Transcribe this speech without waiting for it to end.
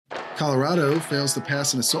Colorado fails to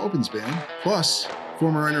pass an assault weapons ban, plus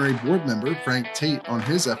former NRA board member Frank Tait on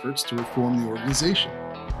his efforts to reform the organization.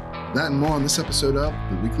 That and more on this episode of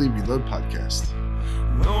the Weekly Reload Podcast.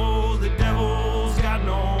 No, the devil's got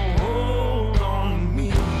no hold on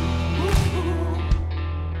me.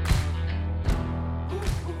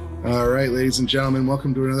 All right, ladies and gentlemen,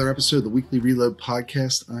 welcome to another episode of the Weekly Reload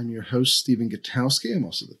Podcast. I'm your host, Stephen Gutowski. I'm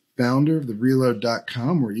also the founder of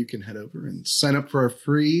thereload.com, where you can head over and sign up for our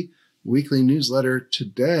free weekly newsletter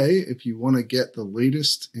today if you want to get the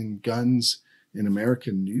latest in guns in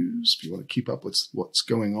American news. If you want to keep up with what's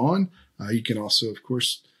going on, you can also, of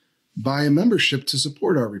course, buy a membership to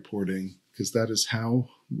support our reporting, because that is how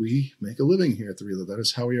we make a living here at The Reload. That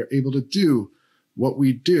is how we are able to do what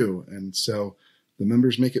we do. And so the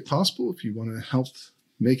members make it possible. If you want to help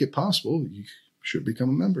make it possible, you should become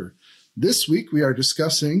a member. This week, we are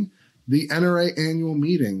discussing the NRA annual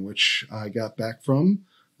meeting, which I got back from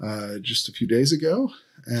just a few days ago.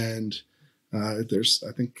 And there's,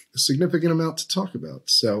 I think, a significant amount to talk about.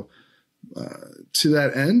 So to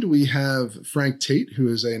that end, we have Frank Tait, who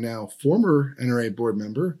is a now former NRA board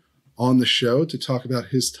member, on the show to talk about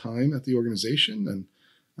his time at the organization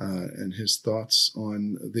and his thoughts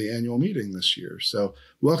on the annual meeting this year. So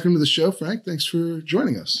welcome to the show, Frank. Thanks for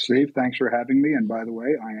joining us. Steve, thanks for having me. And by the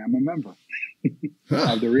way, I am a member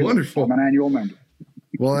of the Reload. Wonderful. I'm an annual member.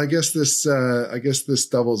 Well, I guess this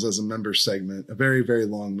doubles as a member segment, a very, very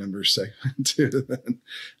long member segment too, then,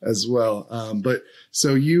 as well. But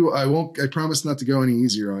so I promise not to go any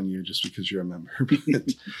easier on you just because you're a member.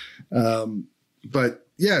 But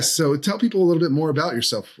yes, so tell people a little bit more about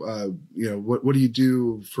yourself. What do you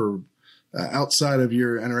do for outside of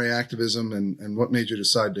your NRA activism, and what made you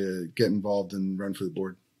decide to get involved and run for the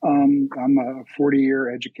board? I'm a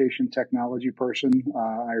 40-year education technology person.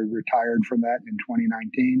 I retired from that in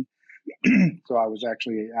 2019. So I was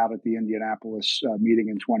actually out at the Indianapolis meeting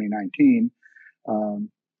in 2019.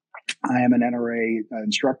 I am an NRA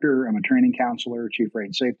instructor. I'm a training counselor, chief rate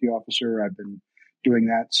and safety officer. I've been doing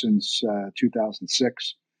that since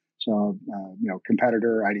 2006. So,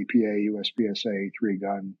 competitor, IDPA, USPSA,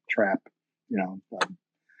 3-gun, trap,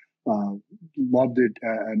 loved it.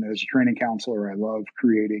 And as a training counselor, I love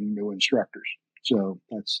creating new instructors. So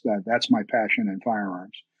that's my passion in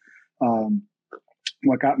firearms.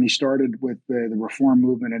 What got me started with the reform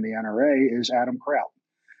movement in the NRA is Adam Kraut.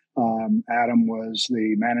 Adam was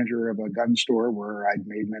the manager of a gun store where I'd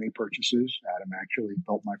made many purchases. Adam actually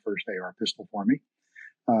built my first AR pistol for me.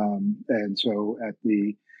 And so at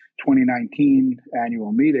the 2019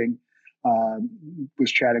 annual meeting,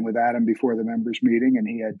 was chatting with Adam before the members meeting, and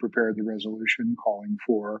he had prepared the resolution calling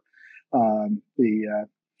for the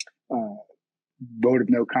vote of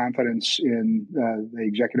no confidence in the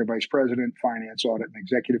executive vice president, finance, audit, and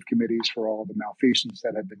executive committees for all the malfeasance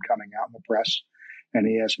that had been coming out in the press. And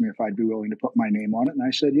he asked me if I'd be willing to put my name on it, and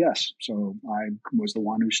I said yes. So I was the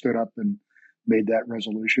one who stood up and made that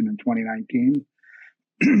resolution in 2019.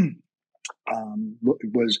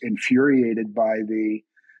 Was infuriated by the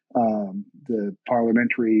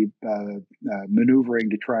parliamentary maneuvering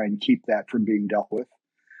to try and keep that from being dealt with.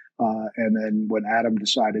 And then when Adam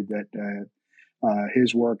decided that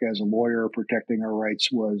his work as a lawyer protecting our rights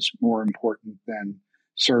was more important than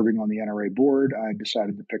serving on the NRA board, I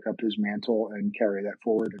decided to pick up his mantle and carry that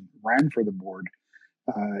forward, and ran for the board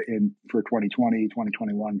for 2020,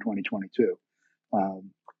 2021, 2022.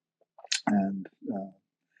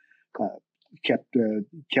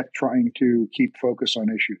 Kept trying to keep focus on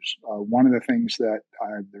issues. One of the things the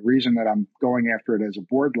reason that I'm going after it as a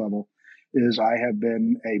board level is I have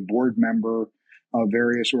been a board member of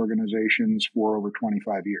various organizations for over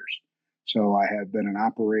 25 years. So I have been an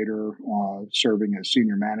operator serving as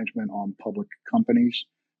senior management on public companies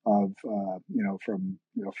of, from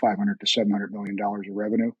 500 to $700 million of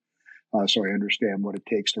revenue. So I understand what it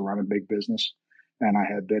takes to run a big business. And I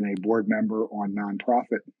have been a board member on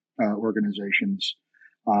nonprofit organizations,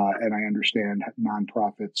 and I understand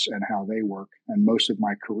nonprofits and how they work. And most of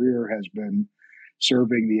my career has been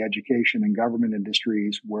serving the education and government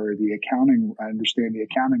industries, where I understand the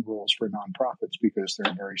accounting rules for nonprofits because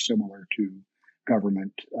they're very similar to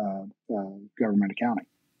government accounting.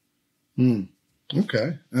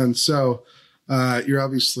 Okay, and so you're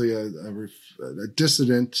obviously a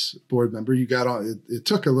dissident board member. You got on. It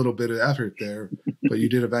took a little bit of effort there, but you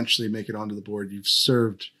did eventually make it onto the board. You've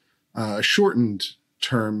served a shortened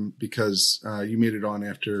term because you made it on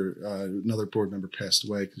after another board member passed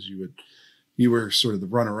away, because you were sort of the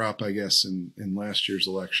runner-up, I guess, in last year's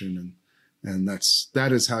election, And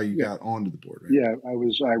that is how you got onto the board, right? Yeah,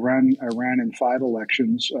 I ran in 5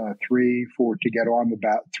 elections, 3 to get on the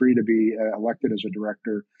ballot, 3 to be elected as a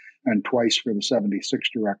director, and twice for the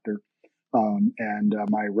 76th director. And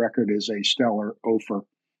my record is a stellar 0 for.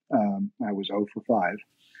 I was 0 for 5.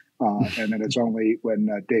 And then it's only when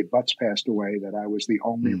Dave Butts passed away that I was the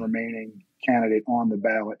only remaining candidate on the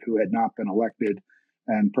ballot who had not been elected.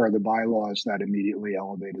 And per the bylaws, that immediately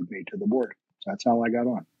elevated me to the board. So that's how I got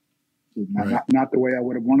on. Not the way I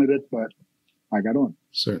would have wanted it, but I got on.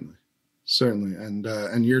 Certainly.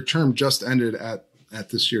 And your term just ended at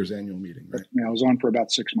this year's annual meeting, right? Yeah, I was on for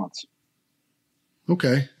about 6 months.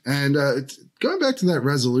 Okay. And going back to that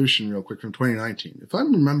resolution real quick from 2019, if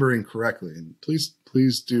I'm remembering correctly, and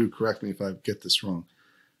please do correct me if I get this wrong,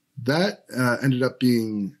 that ended up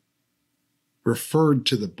being referred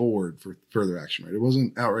to the board for further action, right? It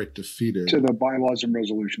wasn't outright defeated. To the Bylaws and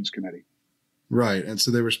Resolutions Committee. Right. And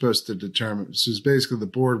so they were supposed to determine, so basically the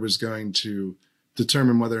board was going to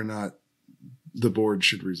determine whether or not the board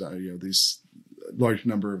should resign. These large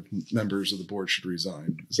number of members of the board should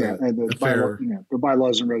resign. Is that the fair? The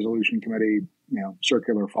Bylaws and Resolution Committee,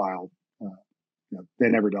 circular file. They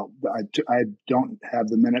never dealt. I don't have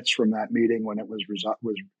the minutes from that meeting when it was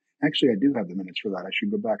actually, I do have the minutes for that. I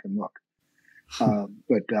should go back and look.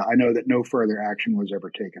 But I know that no further action was ever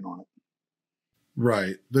taken on it.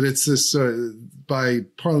 Right. But it's this by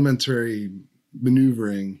parliamentary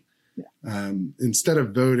maneuvering, instead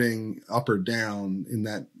of voting up or down in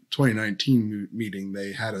that 2019 meeting,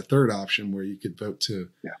 they had a third option where you could vote to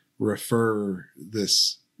refer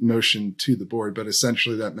this motion to the board. But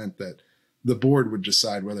essentially that meant that the board would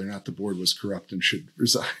decide whether or not the board was corrupt and should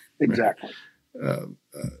resign. Exactly.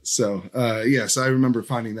 So I remember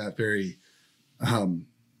finding that very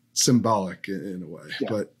symbolic in a way,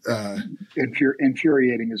 but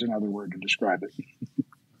infuriating is another word to describe it.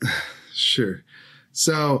 Sure.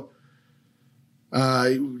 So,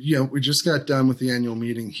 we just got done with the annual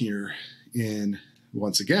meeting here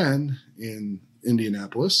once again in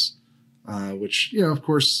Indianapolis, which, of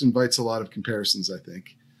course, invites a lot of comparisons, I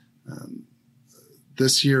think.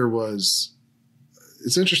 This year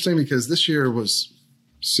it's interesting because this year was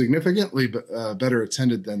significantly better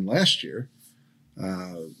attended than last year.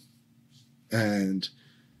 And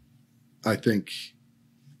I think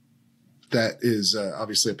that is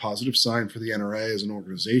obviously a positive sign for the NRA as an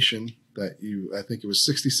organization. I think it was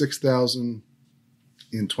 66,000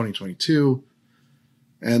 in 2022.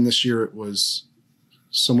 And this year it was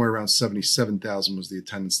somewhere around 77,000 was the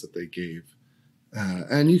attendance that they gave.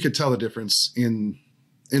 And you could tell the difference in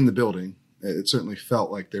the building. It certainly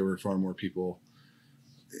felt like there were far more people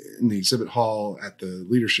in the exhibit hall, at the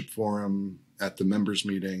leadership forum, at the members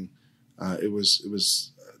meeting. It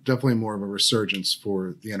was definitely more of a resurgence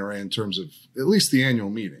for the NRA in terms of at least the annual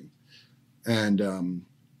meeting. And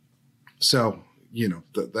so,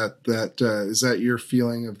 is that your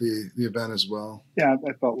feeling of the event as well? Yeah,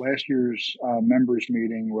 I thought last year's members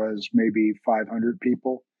meeting was maybe 500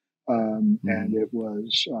 people. And it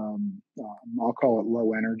was, I'll call it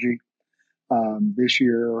low energy. This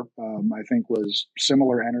year, I think was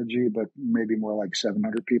similar energy, but maybe more like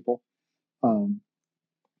 700 people.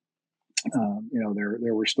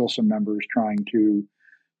 There were still some members trying to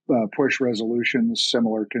push resolutions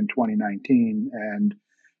similar to in 2019, and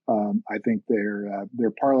I think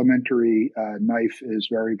their parliamentary knife is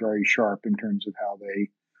very, very sharp in terms of how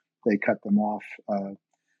they cut them off.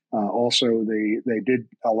 Also, they did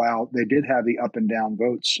have the up and down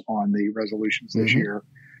votes on the resolutions this year,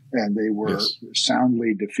 and they were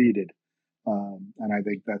soundly defeated. And I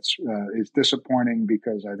think that's is disappointing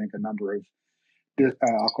because I think a number of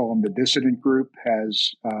I'll call them the dissident group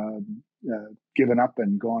has given up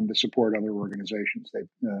and gone to support other organizations.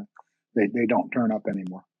 They don't turn up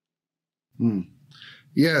anymore.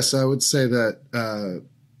 Yes, I would say that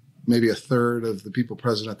maybe a third of the people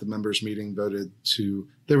present at the members meeting voted to.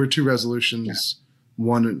 There were 2 resolutions. Yeah.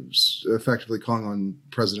 One was effectively calling on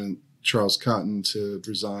President Charles Cotton to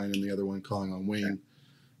resign, and the other one calling on Wayne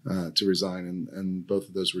to resign, and both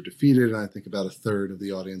of those were defeated. And I think about a third of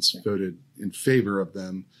the audience voted in favor of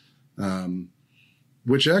them,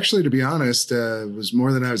 which actually, to be honest, was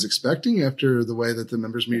more than I was expecting after the way that the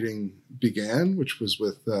members meeting began, which was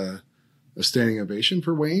with a standing ovation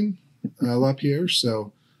for Wayne LaPierre.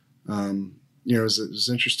 So, it was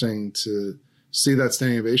interesting to see that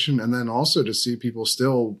standing ovation, and then also to see people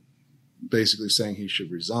still basically saying he should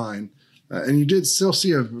resign. And you did still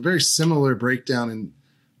see a very similar breakdown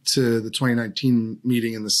to the 2019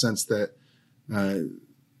 meeting in the sense that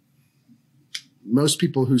most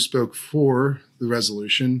people who spoke for the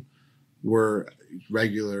resolution were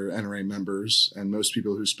regular NRA members, and most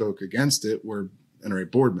people who spoke against it were NRA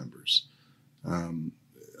board members.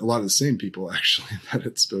 A lot of the same people actually that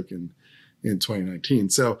had spoken in 2019.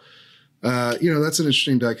 So, that's an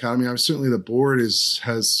interesting dichotomy. Certainly the board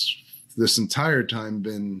has this entire time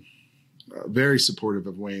been very supportive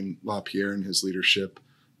of Wayne LaPierre and his leadership.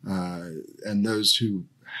 And those who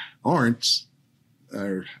aren't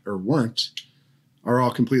or weren't are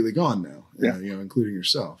all completely gone now, including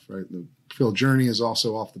yourself, right? Phil Journey is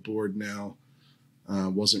also off the board now,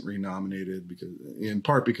 wasn't renominated in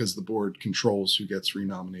part because the board controls who gets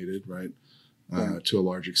renominated, right? To a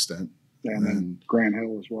large extent. Yeah, and then Grant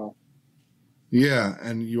Hill as well. Yeah,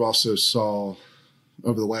 and you also saw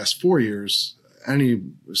over the last 4 years,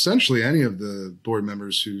 essentially any of the board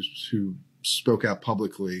members who spoke out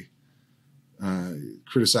publicly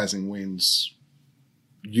criticizing Wayne's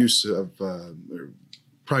use of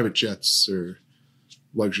private jets or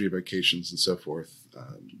luxury vacations and so forth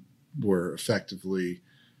were effectively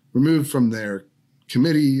removed from their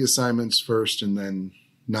committee assignments first and then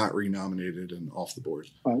not renominated and off the board.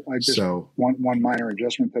 One minor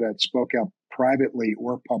adjustment to that, spoke out privately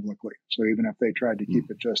or publicly. So even if they tried to keep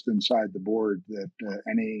it just inside the board, that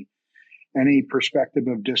any perspective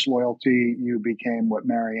of disloyalty, you became what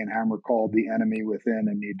Marion Hammer called the enemy within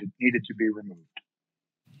and needed to be removed.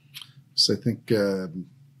 So I think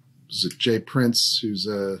was it Jay Prince, who's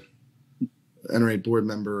a NRA board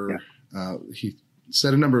member. Yeah. He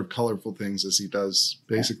said a number of colorful things, as he does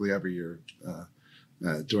basically every year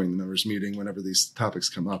during the members' meeting whenever these topics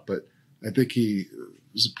come up. But I think he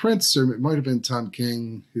was a Prince, or it might have been Tom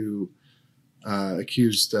King, who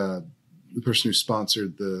accused the person who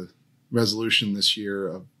sponsored the resolution this year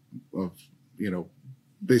of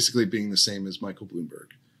basically being the same as Michael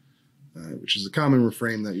Bloomberg, which is a common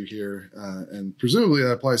refrain that you hear, and presumably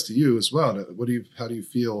that applies to you as well. How do you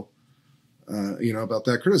feel, about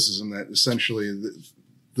that criticism? That essentially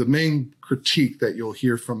the main critique that you'll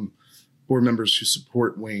hear from board members who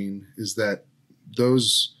support Wayne is that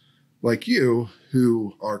those like you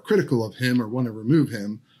who are critical of him or want to remove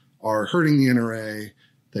him are hurting the NRA,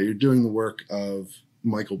 that you're doing the work of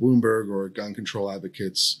Michael Bloomberg or gun control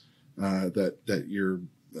advocates, that you're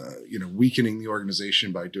weakening the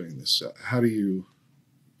organization by doing this. How do you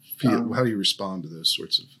feel? How do you respond to those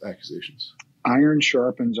sorts of accusations? Iron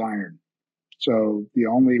sharpens iron. So the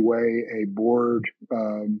only way a board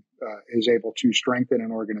is able to strengthen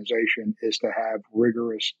an organization is to have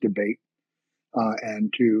rigorous debate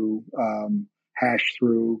and to hash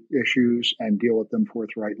through issues and deal with them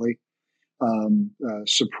forthrightly.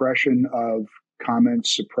 Suppression of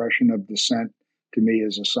comments, suppression of dissent, to me,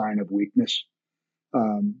 is a sign of weakness.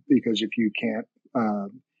 Because if you can't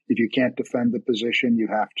defend the position, you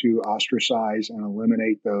have to ostracize and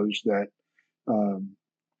eliminate those that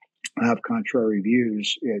have contrary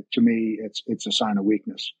views. To me, it's a sign of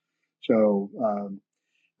weakness. So,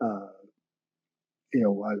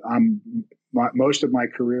 most of my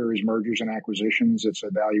career is mergers and acquisitions. It's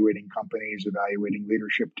evaluating companies, evaluating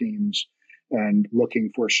leadership teams, and looking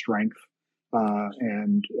for strength.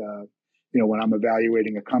 When I'm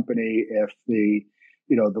evaluating a company, if the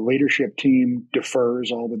leadership team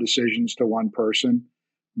defers all the decisions to one person,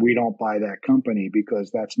 we don't buy that company, because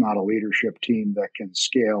that's not a leadership team that can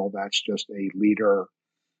scale. That's just a leader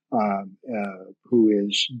who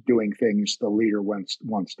is doing things the leader once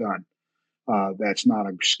done. That's not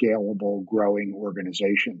a scalable, growing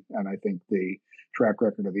organization. And I think the track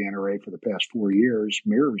record of the NRA for the past 4 years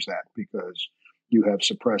mirrors that, because you have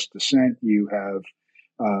suppressed dissent. You have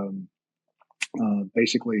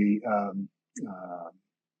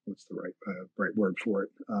what's the right word for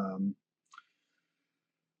it?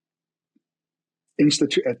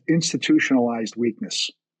 Institutionalized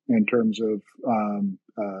weakness in terms of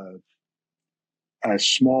a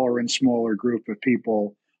smaller and smaller group of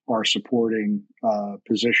people are supporting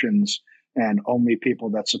positions, and only people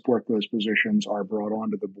that support those positions are brought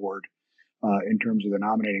onto the board in terms of the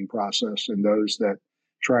nominating process. And those that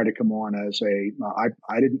try to come on as I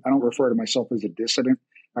don't refer to myself as a dissident.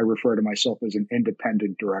 I refer to myself as an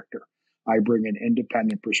independent director. I bring an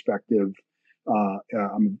independent perspective. I've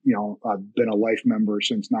been a life member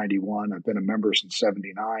since '91. I've been a member since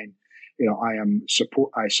 '79. I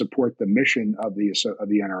support the mission of the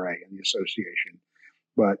NRA and the association,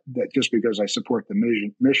 but that just because I support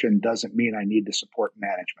the mission doesn't mean I need to support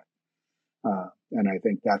management. And I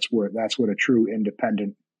think that's what a true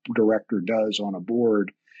independent director does on a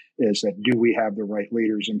board, is that, do we have the right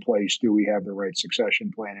leaders in place? Do we have the right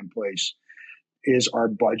succession plan in place? Is our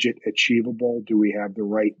budget achievable? Do we have the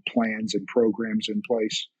right plans and programs in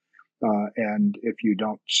place? And if you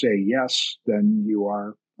don't say yes, then you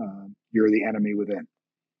are you're the enemy within.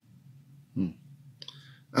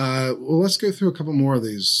 Well, let's go through a couple more of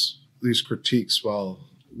these critiques while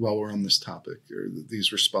we're on this topic, or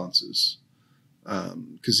these responses,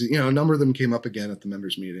 because a number of them came up again at the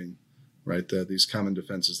members' meeting, right? These common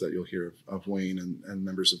defenses that you'll hear of Wayne and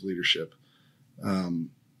members of leadership.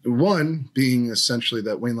 One being essentially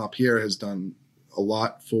that Wayne LaPierre has done a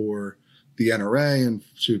lot for the NRA and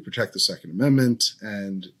to protect the Second Amendment,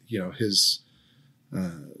 and his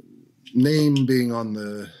name being on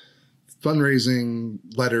the fundraising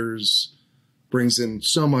letters brings in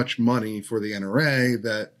so much money for the NRA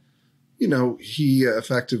that he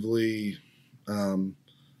effectively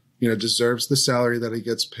deserves the salary that he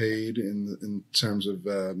gets paid in terms of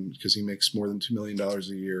because he makes more than $2 million a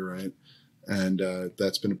year, right? And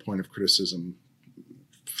that's been a point of criticism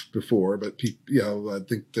before, but I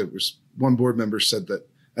think there was one board member said that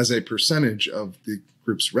as a percentage of the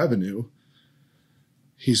group's revenue,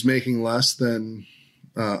 he's making less than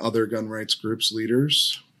other gun rights groups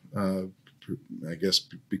leaders. I guess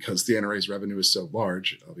because the NRA's revenue is so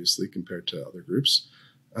large, obviously, compared to other groups.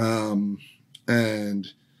 And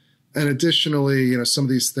additionally, some of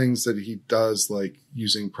these things that he does, like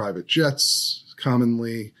using private jets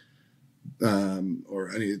commonly,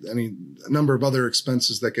 or any number of other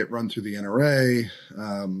expenses that get run through the NRA,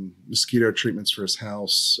 mosquito treatments for his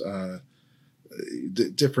house,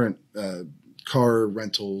 different car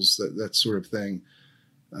rentals, that sort of thing,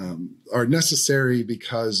 are necessary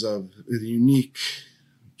because of the unique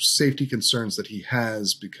safety concerns that he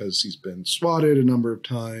has, because he's been swatted a number of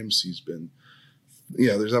times. He's been,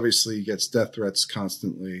 there's obviously, he gets death threats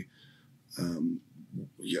constantly.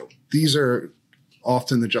 These are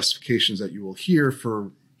often the justifications that you will hear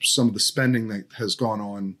for some of the spending that has gone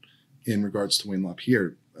on in regards to Wayne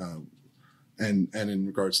LaPierre, and in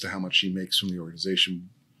regards to how much he makes from the organization.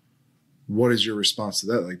 What is your response to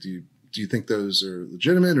that? Like, do you think those are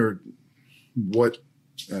legitimate, or what?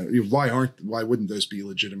 Why wouldn't those be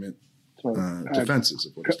legitimate defenses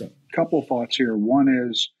of what he's done? Couple thoughts here. One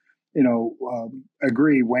is,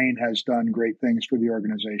 agree, Wayne has done great things for the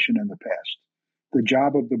organization in the past. The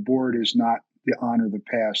job of the board is not to honor the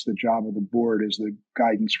past. The job of the board is the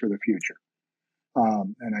guidance for the future.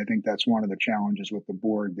 And I think that's one of the challenges with the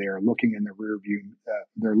board. They are looking in the rear view.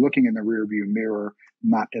 They're looking in the rear view mirror,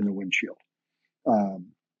 not in the windshield.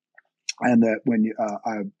 And that when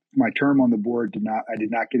my term on the board I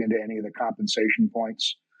did not get into any of the compensation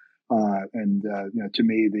points. To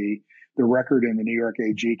me, the record in the New York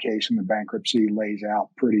AG case in the bankruptcy lays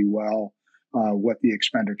out pretty well what the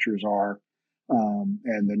expenditures are.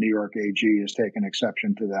 And the New York AG has taken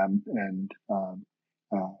exception to them. And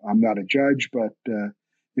I'm not a judge, but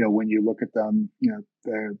when you look at them,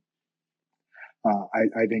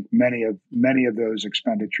 I think many of those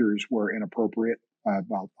expenditures were inappropriate.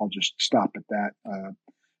 I'll just stop at that.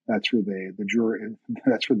 That's for the jury.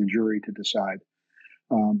 That's for the jury to decide.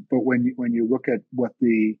 But when you look at what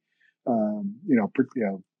the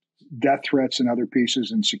death threats and other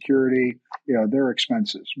pieces and security, they're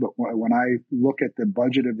expenses. But when I look at the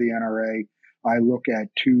budget of the NRA, I look at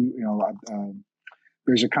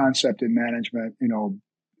there's a concept in management,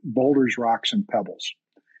 boulders, rocks, and pebbles.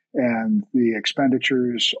 And the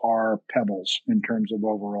expenditures are pebbles in terms of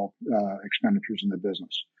overall expenditures in the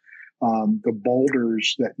business. The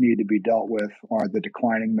boulders that need to be dealt with are the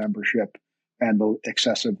declining membership and the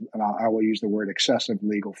excessive, and I will use the word excessive,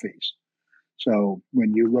 legal fees. So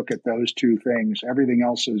when you look at those two things, everything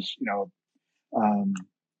else is,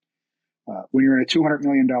 when you're in a $200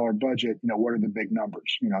 million budget, what are the big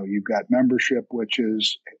numbers? You've got membership, which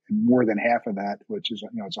is more than half of that, which is,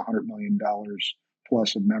 it's $100 million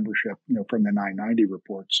plus of membership, from the 990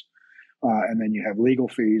 reports. And then you have legal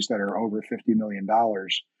fees that are over $50 million.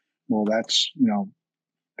 Well, that's,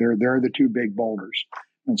 they're the two big boulders.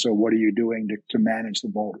 And so what are you doing to manage the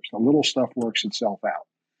boulders? The little stuff works itself out.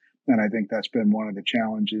 And I think that's been one of the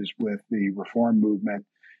challenges with the reform movement,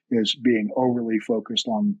 is being overly focused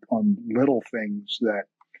on little things that,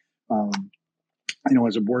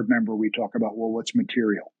 as a board member, we talk about, well, what's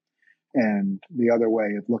material? And the other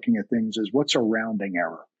way of looking at things is, what's a rounding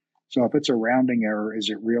error? So if it's a rounding error, is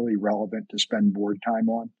it really relevant to spend board time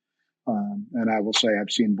on? And I will say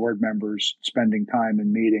I've seen board members spending time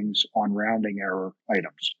in meetings on rounding error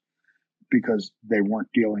items because they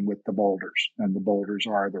weren't dealing with the boulders. And the boulders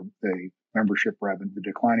are the membership revenue, the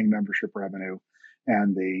declining membership revenue,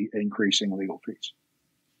 and the increasing legal fees.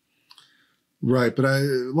 Right. But a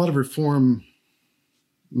lot of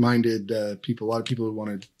reform-minded people, a lot of people who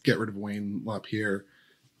want to get rid of Wayne LaPierre,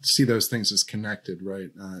 see those things as connected, right?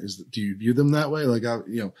 Do you view them that way? Like,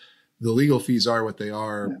 the legal fees are what they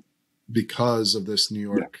are. Yeah. because of this New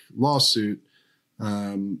York lawsuit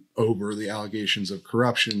over the allegations of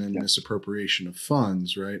corruption and misappropriation of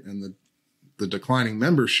funds, right? And the declining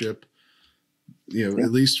membership,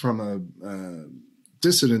 at least from a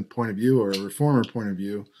dissident point of view or a reformer point of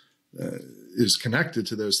view, is connected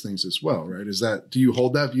to those things as well, right? Do you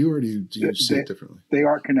hold that view, or do you see it differently? They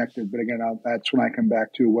are connected, but again, that's when I come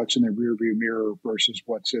back to what's in the rearview mirror versus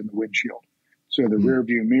what's in the windshield. So the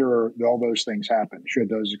rearview mirror, all those things happen. Should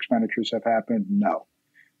those expenditures have happened? No.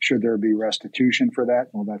 Should there be restitution for that?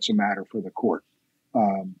 Well, that's a matter for the court.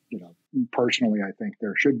 Personally, I think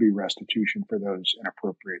there should be restitution for those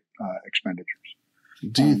inappropriate expenditures.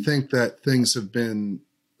 Do you think that things have been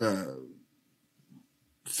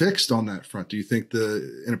fixed on that front? Do you think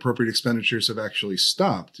the inappropriate expenditures have actually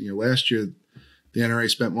stopped? Last year, the NRA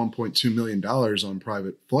spent $1.2 million on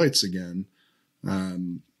private flights again.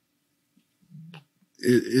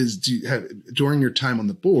 During your time on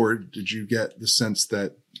the board, did you get the sense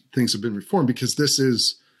that things have been reformed? Because this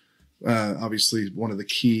is obviously one of the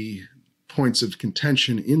key points of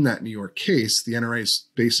contention in that New York case. The NRA's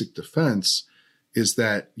basic defense is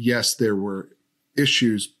that, yes, there were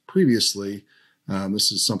issues previously.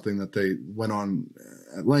 This is something that they went on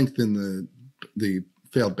at length in the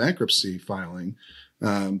failed bankruptcy filing,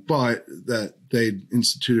 but that they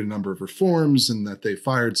instituted a number of reforms and that they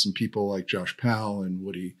fired some people like Josh Powell and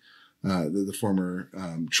Woody, the former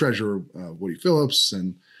treasurer, Woody Phillips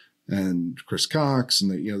and Chris Cox.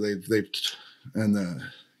 And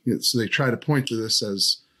so they try to point to this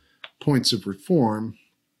as points of reform,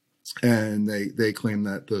 and they claim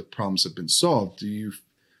that the problems have been solved. Do you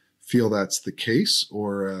feel that's the case,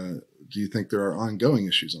 or do you think there are ongoing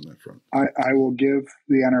issues on that front? I will give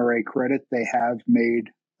the NRA credit. They have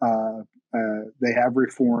they have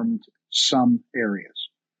reformed some areas,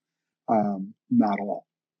 not all.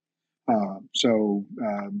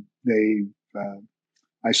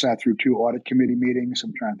 I sat through 2 audit committee meetings.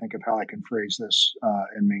 I'm trying to think of how I can phrase this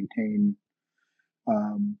and maintain.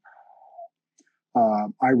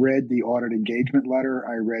 I read the audit engagement letter.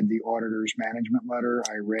 I read the auditor's management letter.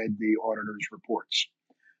 I read the auditor's reports.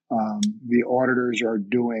 The auditors are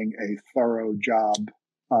doing a thorough job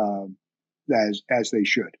as they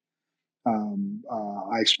should.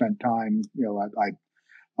 I spent time,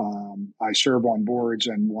 I serve on boards,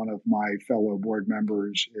 and one of my fellow board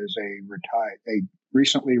members is a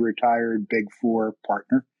recently retired Big Four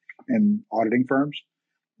partner in auditing firms.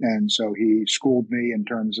 And so he schooled me in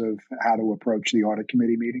terms of how to approach the audit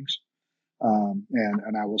committee meetings.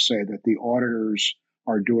 And I will say that the auditors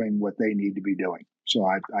are doing what they need to be doing. So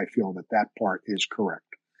I feel that part is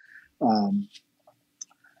correct. But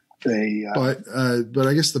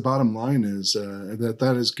I guess the bottom line is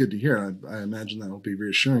that is good to hear. I imagine that will be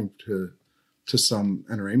reassuring to some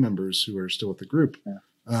NRA members who are still with the group,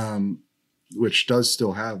 which does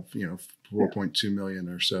still have 4.2 million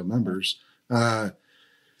or so members.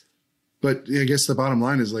 But I guess the bottom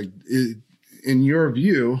line is, in your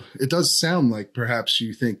view, it does sound like perhaps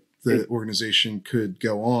you think the organization could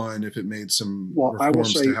go on if it made some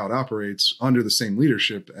reforms to how it operates under the same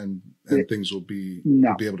leadership, and things will be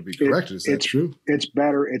able to be corrected. Is that true? It's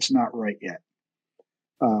better. It's not right yet.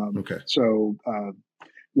 Okay. So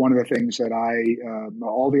one of the things that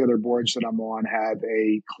all the other boards that I'm on have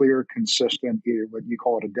a clear, consistent, either what you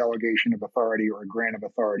call it a delegation of authority or a grant of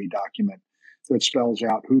authority document that spells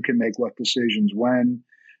out who can make what decisions when.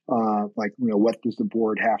 What does the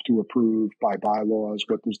board have to approve by bylaws?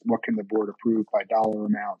 What can the board approve by dollar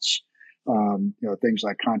amounts? Things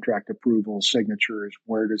like contract approvals, signatures.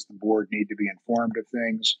 Where does the board need to be informed of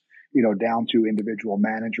things? Down to individual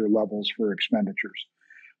manager levels for expenditures.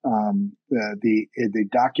 The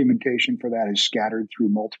documentation for that is scattered through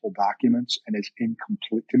multiple documents, and it's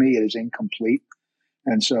incomplete. To me, it is incomplete.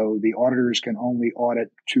 And so the auditors can only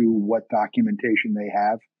audit to what documentation they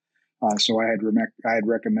have. So I had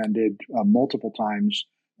recommended multiple times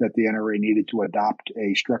that the NRA needed to adopt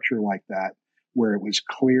a structure like that, where it was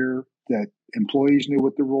clear that employees knew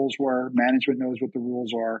what the rules were, management knows what the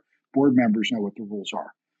rules are, board members know what the rules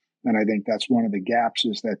are. And I think that's one of the gaps,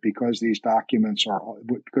 is that because these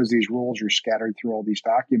rules are scattered through all these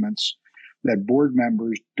documents, that board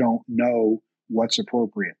members don't know what's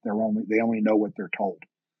appropriate. They only know what they're told.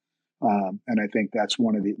 And I think that's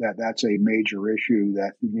that's a major issue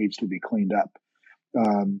that needs to be cleaned up.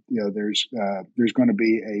 There's going to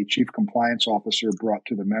be a chief compliance officer brought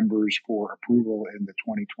to the members for approval in the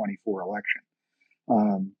 2024 election,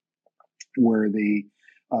 where the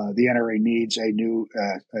NRA needs a new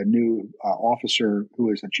officer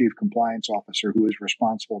who is the chief compliance officer, who is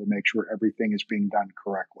responsible to make sure everything is being done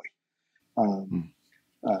correctly.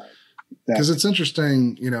 Because it's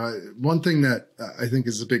interesting, one thing that I think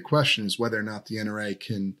is a big question is whether or not the NRA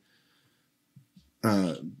can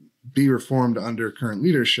be reformed under current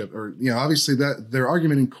leadership, or obviously that their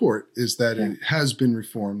argument in court is that it has been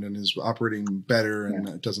reformed and is operating better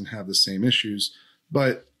and doesn't have the same issues.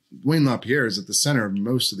 But Wayne LaPierre is at the center of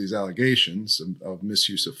most of these allegations of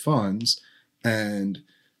misuse of funds, and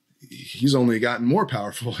he's only gotten more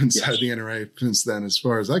powerful inside the NRA since then. As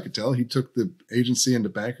far as I could tell, he took the agency into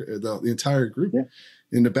the entire group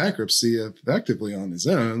into bankruptcy effectively on his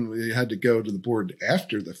own. He had to go to the board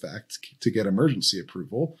after the fact to get emergency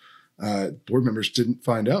approval. Board members didn't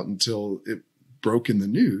find out until it broke in the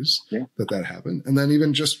news that happened. And then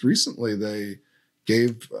even just recently, they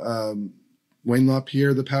gave Wayne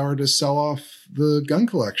LaPierre the power to sell off the gun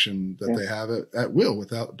collection that they have at will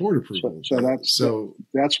without board approval. So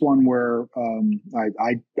that's one where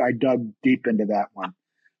I dug deep into that one.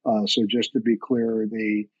 So just to be clear,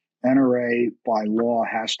 the NRA by law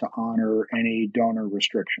has to honor any donor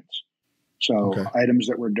restrictions. So items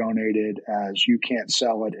that were donated as you can't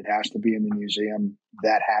sell it, it has to be in the museum,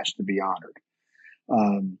 that has to be honored.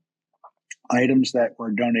 Items that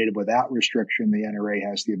were donated without restriction, the NRA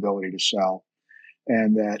has the ability to sell.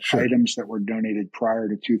 And that items that were donated prior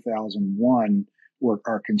to 2001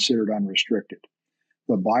 are considered unrestricted.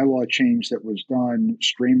 The bylaw change that was done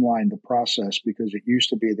streamlined the process because it used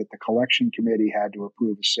to be that the collection committee had to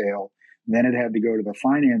approve a sale. Then it had to go to the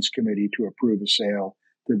finance committee to approve a sale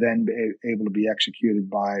to then be able to be executed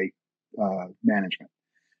by management.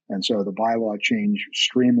 And so the bylaw change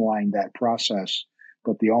streamlined that process,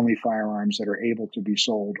 but the only firearms that are able to be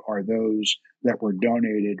sold are those that were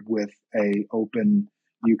donated with a open,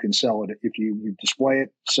 you can sell it. If you display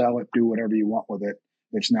it, sell it, do whatever you want with it,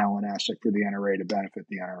 it's now an asset for the NRA to benefit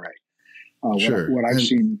the NRA. What I've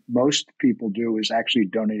seen most people do is actually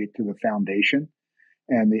donate it to the foundation,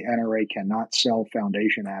 and the NRA cannot sell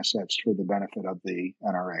foundation assets for the benefit of the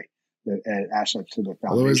NRA. The assets to the foundation.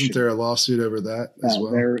 Although isn't there a lawsuit over that as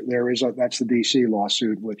well? There is. That's the DC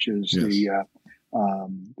lawsuit, which is the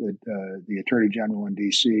Attorney General in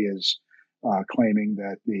DC is claiming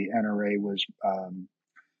that the NRA was.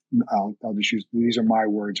 I'll just use, these are my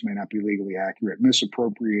words, may not be legally accurate,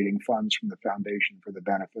 misappropriating funds from the foundation for the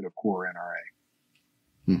benefit of core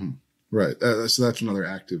NRA. Mm-hmm. Right. So that's another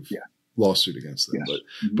active lawsuit against them. Yes.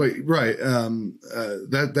 But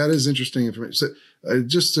that is interesting information. So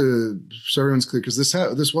just so everyone's clear, because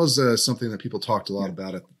this was something that people talked a lot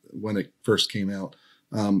about when it first came out.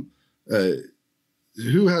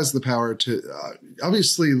 Who has the power to,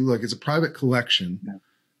 obviously, look, it's a private collection. Yeah.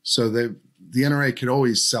 So the NRA could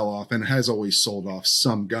always sell off and has always sold off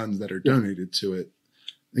some guns that are donated to it,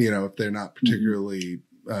 if they're not particularly,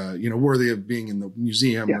 worthy of being in the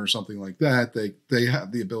museum or something like that. They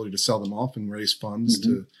have the ability to sell them off and raise funds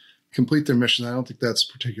to complete their mission. I don't think that's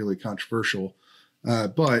particularly controversial.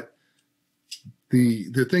 But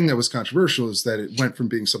the thing that was controversial is that it went from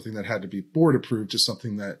being something that had to be board approved to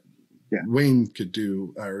something that Wayne could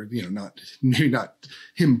do, or, not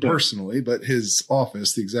him personally, but his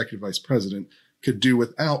office, the executive vice president, could do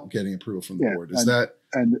without getting approval from the board. Is that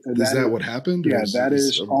what happened? Yeah, that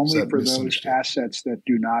is only for those assets that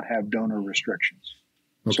do not have donor restrictions.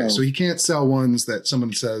 Okay, so he can't sell ones that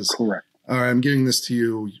someone says, correct. All right, I'm giving this to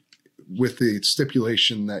you with the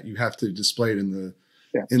stipulation that you have to display it in the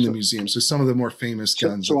museum. So some of the more famous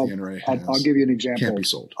guns that the NRA has, I'll give you an example. Can't be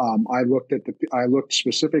sold. I looked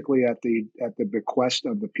specifically at the bequest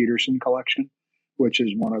of the Peterson collection, which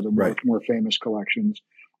is one of the more famous collections,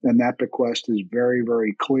 and that bequest is very,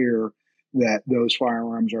 very clear that those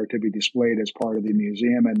firearms are to be displayed as part of the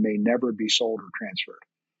museum and may never be sold or transferred.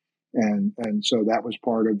 And so that was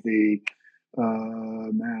part of the.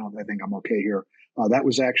 Now I think I'm okay here. That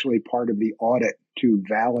was actually part of the audit to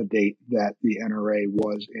validate that the NRA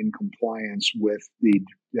was in compliance with the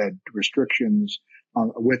restrictions,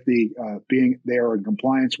 they are in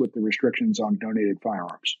compliance with the restrictions on donated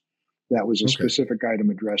firearms. That was a specific item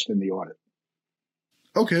addressed in the audit.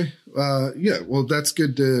 Okay. Well, that's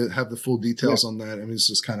good to have the full details on that. I mean, this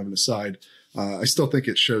is kind of an aside. I still think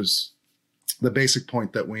it shows the basic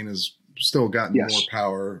point that Wayne has still gotten more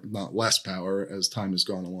power, not less power, as time has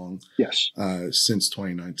gone along. Yes. Since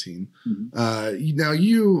 2019. Mm-hmm.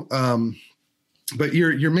 Now but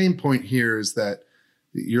your main point here is that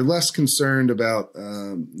you're less concerned about,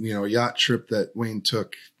 a yacht trip that Wayne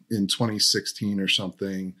took in 2016 or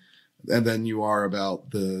something, and then you are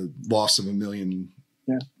about the loss of 1 million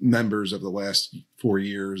members of the last 4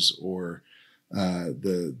 years, or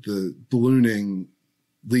the ballooning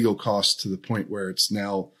legal costs to the point where it's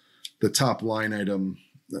now the top line item,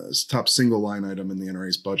 top single line item in the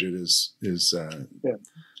NRA's budget is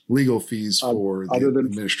legal fees for the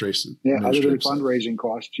administration. Yeah, other than fundraising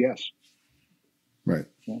costs, yes. Right.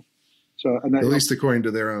 Yeah. So, and that, at least according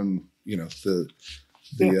to their own, the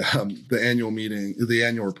annual meeting, the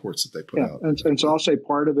annual reports that they put out. And so I'll say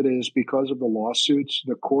part of it is because of the lawsuits,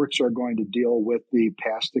 the courts are going to deal with the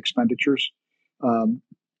past expenditures. And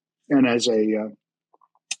as the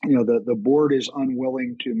board is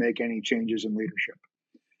unwilling to make any changes in leadership.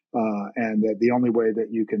 And that the only way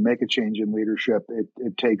that you can make a change in leadership,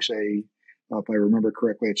 it takes if I remember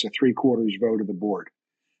correctly, it's a 3/4 vote of the board.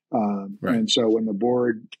 Right. And so when the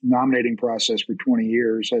board nominating process for 20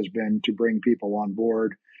 years has been to bring people on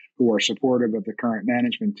board who are supportive of the current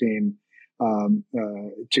management team,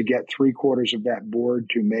 to get 3/4 of that board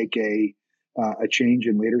to make a change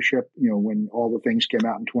in leadership, when all the things came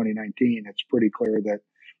out in 2019, it's pretty clear that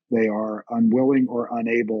they are unwilling or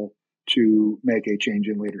unable to make a change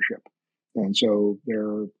in leadership. And so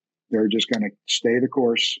they're just going to stay the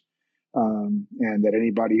course, and that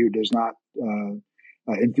anybody who does not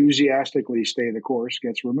enthusiastically stay the course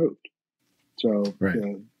gets removed. So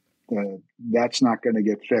right. That's not going to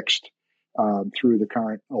get fixed through the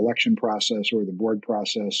current election process or the board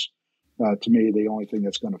process. To me, the only thing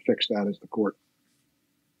that's going to fix that is the court.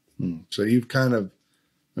 So you've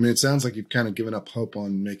it sounds like you've kind of given up hope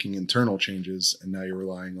on making internal changes, and now you're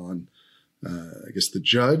relying on, I guess, the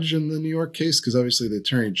judge in the New York case, because obviously the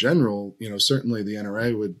attorney general, certainly the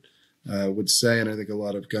NRA would say, and I think a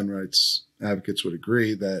lot of gun rights advocates would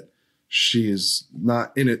agree, that she is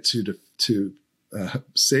not in it to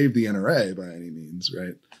save the NRA by any means,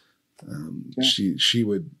 right? She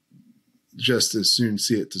would just as soon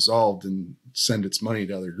see it dissolved and send its money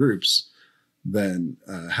to other groups than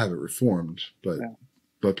have it reformed.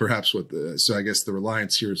 But perhaps so I guess the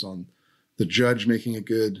reliance here is on the judge making a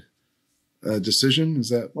good decision. Is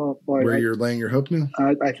that where you're laying your hope now?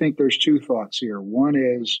 I think there's two thoughts here. One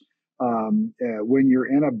is when you're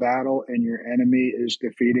in a battle and your enemy is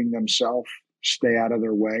defeating themselves, stay out of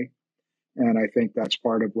their way. And I think that's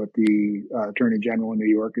part of what the Attorney General in New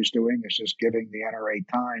York is doing, is just giving the NRA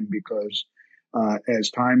time, because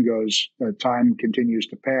as time continues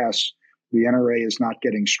to pass, the NRA is not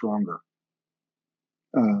getting stronger.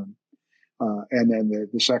 And then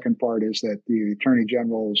the second part is that the Attorney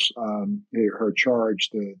General's her charge,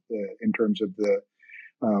 in terms of the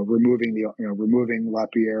removing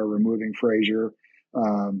LaPierre, removing Frazier,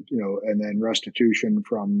 and then restitution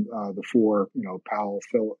from the four, Powell,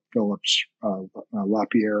 Phillips,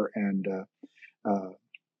 LaPierre, and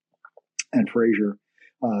Frazier.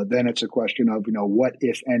 Then it's a question of what,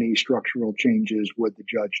 if any, structural changes would the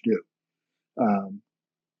judge do?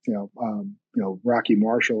 Rocky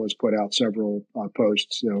Marshall has put out several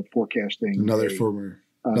posts, forecasting another former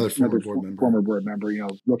board member,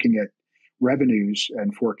 looking at revenues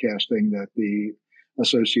and forecasting that the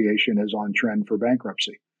association is on trend for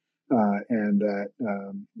bankruptcy, and that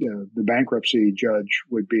the bankruptcy judge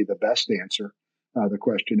would be the best answer. The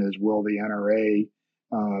question is, will the NRA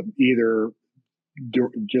either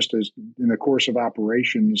just as in the course of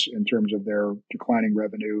operations, in terms of their declining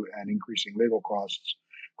revenue and increasing legal costs,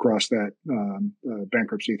 cross that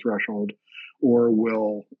bankruptcy threshold, or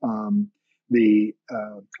will the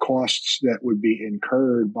costs that would be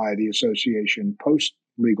incurred by the association post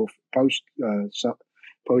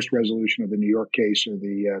resolution of the New York case or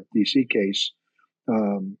the DC case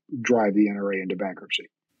drive the NRA into bankruptcy?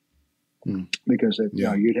 Because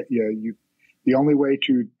the only way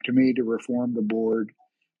to reform the board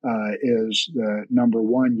is number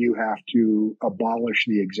one, you have to abolish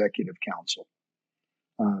the executive council.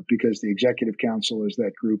 Because the executive council is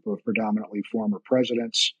that group of predominantly former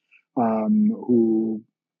presidents who,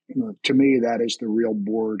 to me, that is the real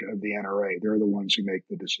board of the NRA. They're the ones who make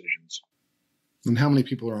the decisions. And how many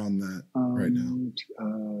people are on that right now?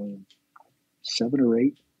 7 or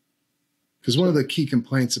 8. Because one of the key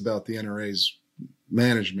complaints about the NRA's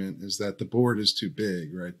management is that the board is too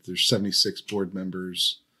big, right? There's 76 board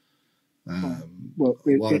members. A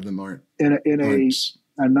lot of them aren't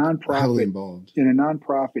a nonprofit, heavily involved. In a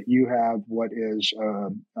nonprofit, you have what is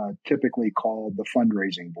typically called the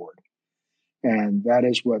fundraising board. And that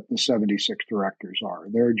is what the 76 directors are.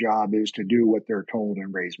 Their job is to do what they're told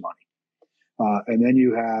and raise money. And then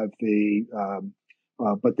you have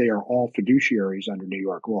but they are all fiduciaries under New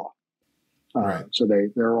York law. Right. So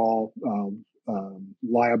they're all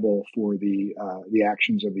liable for the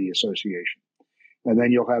actions of the association. And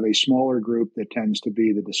then you'll have a smaller group that tends to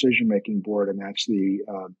be the decision-making board, and that's the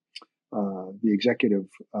executive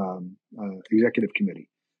committee,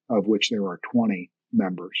 of which there are 20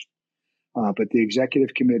 members. But the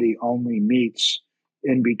executive committee only meets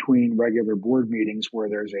in between regular board meetings where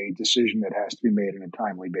there's a decision that has to be made on a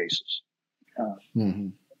timely basis. Mm-hmm.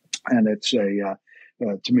 And it's to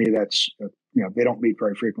me, that's, they don't meet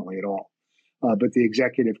very frequently at all. But the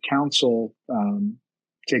executive council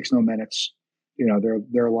takes no minutes.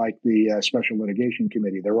 They're like the special litigation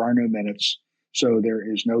committee. There are no minutes, so there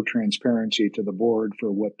is no transparency to the board for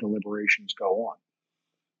what deliberations go on.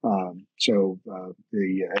 An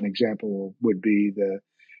example would be the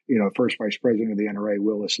first vice president of the NRA,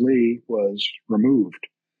 Willis Lee, was removed.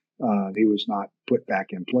 He was not put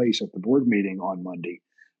back in place at the board meeting on Monday.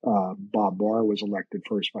 Bob Barr was elected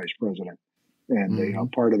first vice president.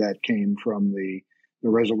 And part of that came from the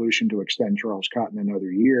resolution to extend Charles Cotton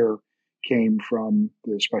another year came from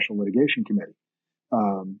the Special Litigation Committee.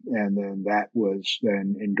 And then that was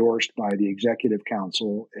then endorsed by the Executive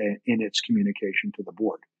Council in its communication to the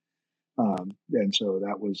board. And so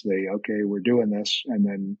that was okay, we're doing this. And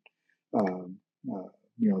then,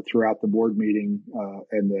 throughout the board meeting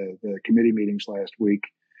and the committee meetings last week,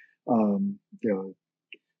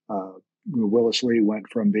 Willis Lee went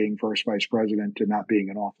from being first vice president to not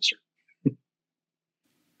being an officer.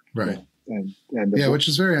 Right. And which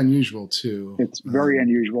is very unusual too. It's very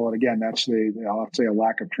unusual. And again, that's I'll say a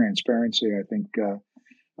lack of transparency. I think,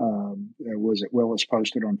 Willis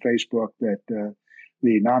posted on Facebook that,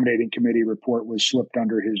 the nominating committee report was slipped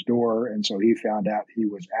under his door. And so he found out he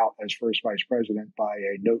was out as first vice president by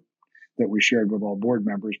a note that was shared with all board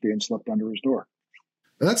members being slipped under his door.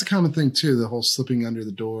 That's a common thing too. The whole slipping under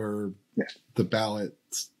the door, the ballot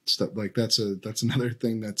stuff. Like that's another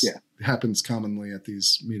thing that happens commonly at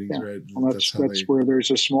these meetings, right? Well, that's where there's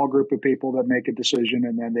a small group of people that make a decision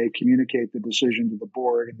and then they communicate the decision to the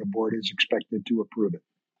board and the board is expected to approve it.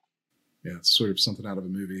 Yeah, it's sort of something out of a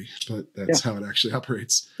movie, but that's how it actually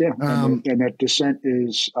operates. Yeah, and that dissent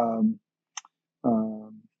is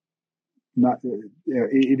not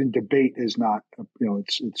even debate is not.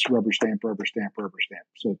 It's rubber stamp, rubber stamp, rubber stamp.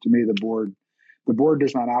 So to me, the board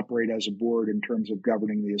does not operate as a board in terms of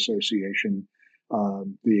governing the association.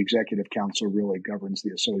 The executive council really governs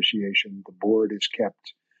the association. The board is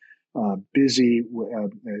kept busy.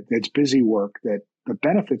 It's busy work that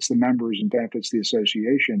benefits the members and benefits the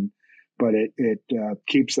association. But it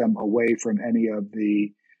keeps them away from any of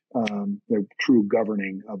the true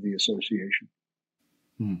governing of the association.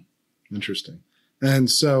 Interesting.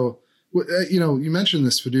 And so, you mentioned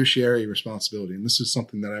this fiduciary responsibility, and this is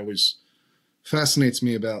something that always fascinates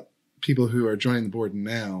me about people who are joining the board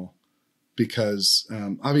now, because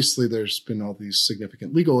obviously there's been all these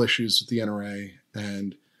significant legal issues with the NRA,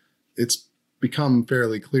 and it's become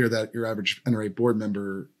fairly clear that your average NRA board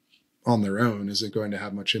member on their own isn't going to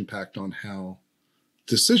have much impact on how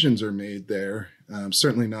decisions are made there.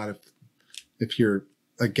 Certainly not if you're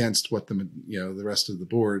against what the rest of the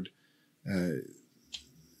board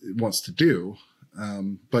wants to do,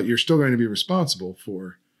 but you're still going to be responsible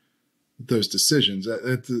for those decisions.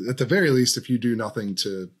 At the very least, if you do nothing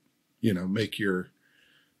to, make your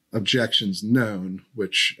objections known,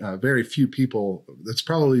 which very few people. That's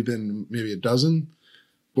probably been maybe a dozen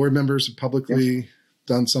board members have publicly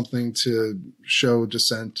done something to show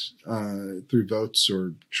dissent through votes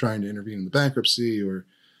or trying to intervene in the bankruptcy or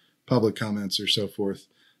public comments or so forth.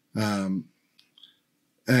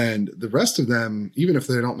 And the rest of them, even if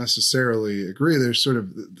they don't necessarily agree,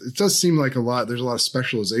 it does seem like there's a lot of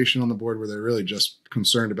specialization on the board where they're really just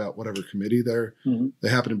concerned about whatever committee they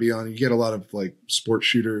happen to be on. You get a lot of like sports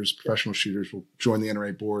shooters, professional shooters will join the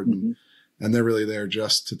NRA board and they're really there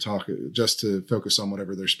just to focus on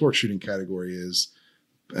whatever their sports shooting category is.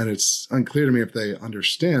 And it's unclear to me if they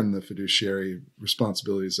understand the fiduciary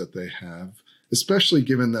responsibilities that they have, especially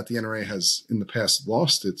given that the NRA has in the past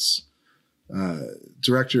lost its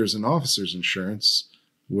directors and officers insurance,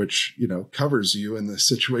 which, covers you in the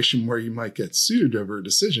situation where you might get sued over a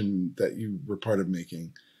decision that you were part of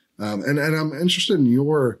making. And I'm interested in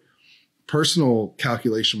your personal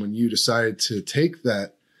calculation when you decided to take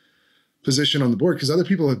that position on the board, because other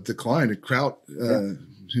people have declined. Kraut,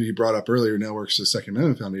 who you brought up earlier, now works at the Second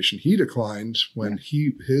Amendment Foundation. He declined when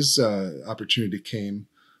his opportunity came.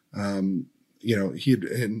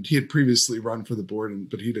 He had previously run for the board,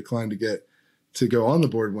 but he declined to go on the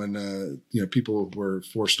board when people were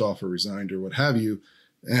forced off or resigned or what have you.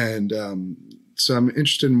 And so I'm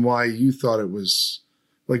interested in why you thought it was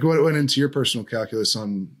like, what went into your personal calculus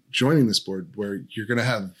on joining this board, where you're going to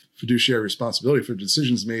have fiduciary responsibility for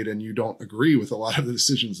decisions made and you don't agree with a lot of the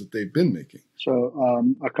decisions that they've been making. So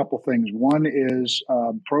a couple things. One is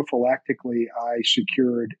prophylactically, I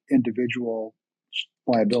secured individual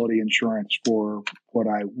liability insurance for what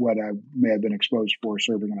I may have been exposed for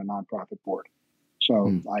serving on a nonprofit board.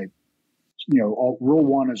 So I rule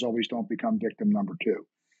one is always don't become victim number two.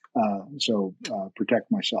 So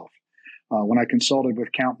protect myself. When I consulted with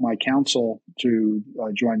my counsel to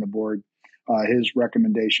join the board, his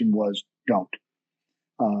recommendation was don't.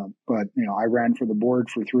 But I ran for the board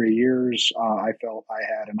for 3 years. I felt I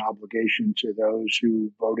had an obligation to those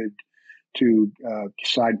who voted to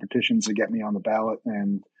sign petitions to get me on the ballot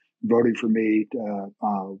and voted for me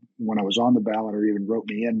when I was on the ballot, or even wrote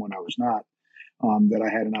me in when I was not. That I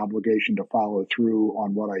had an obligation to follow through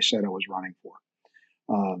on what I said I was running for.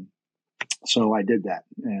 So I did that,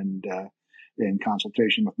 and in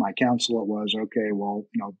consultation with my counsel, it was okay. Well,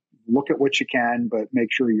 look at what you can, but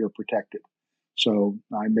make sure you're protected. So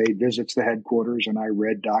I made visits to headquarters and I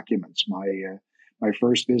read documents. My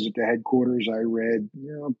first visit to headquarters, I read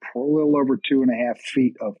a little over 2.5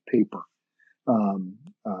 feet of paper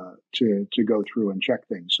to go through and check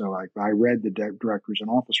things. So I read the directors and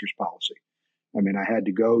officers policy. I mean, I had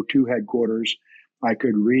to go to headquarters. I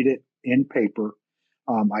could read it in paper.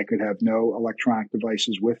 I could have no electronic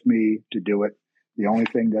devices with me to do it. The only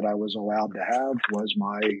thing that I was allowed to have was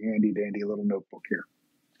my handy dandy little notebook here.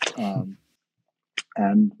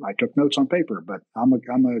 And I took notes on paper, but I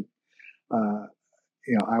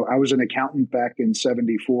was an accountant back in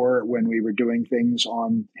 '74 when we were doing things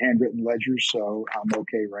on handwritten ledgers. So I'm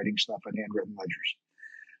okay writing stuff in handwritten ledgers.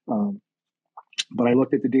 But I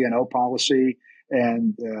looked at the DNO policy,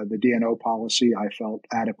 and the DNO policy I felt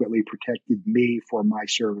adequately protected me for my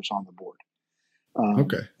service on the board.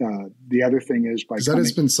 Okay. The other thing is that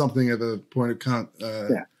has been something of a point of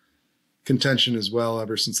contention as well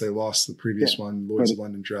ever since they lost the previous one. Lloyd's of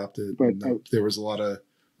London dropped it. But there was a lot of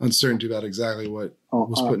uncertainty about exactly what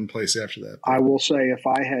was put in place after that. I will say, if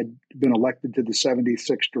I had been elected to the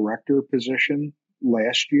 76th director position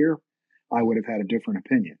last year, I would have had a different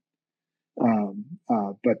opinion.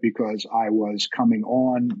 But because I was coming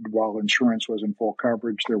on while insurance was in full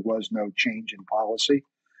coverage, there was no change in policy.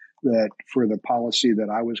 That for the policy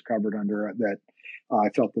that I was covered under, that I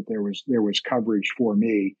felt that there was coverage for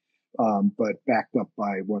me, but backed up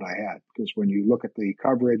by what I had. Because when you look at the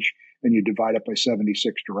coverage and you divide it by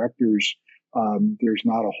 76 directors, there's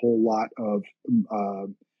not a whole lot of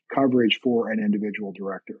coverage for an individual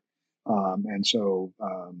director, and so.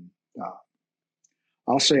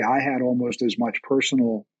 I'll say I had almost as much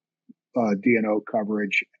personal DNO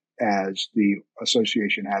coverage as the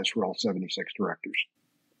association has for all 76 directors.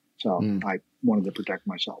 So I wanted to protect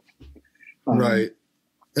myself. Right.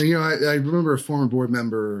 And, I remember a former board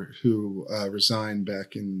member who resigned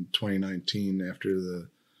back in 2019 after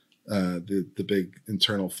the big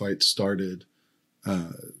internal fight started.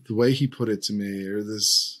 The way he put it to me,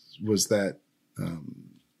 was that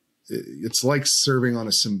it's like serving on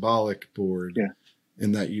a symbolic board. Yeah.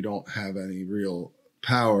 In that you don't have any real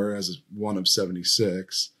power as one of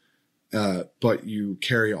 76, but you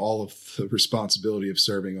carry all of the responsibility of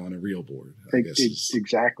serving on a real board. I guess it's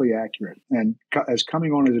exactly accurate. And as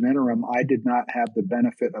coming on as an interim, I did not have the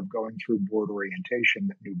benefit of going through board orientation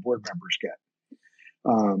that new board members get.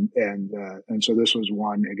 And so this was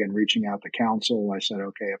one, again, reaching out to counsel. I said,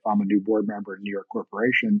 okay, if I'm a new board member in New York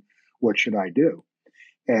Corporation, what should I do?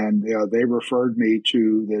 And they referred me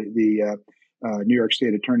to the New York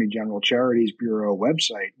State Attorney General Charities Bureau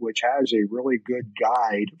website, which has a really good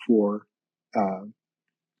guide for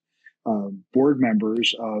board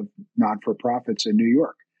members of not-for-profits in New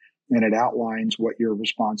York. And it outlines what your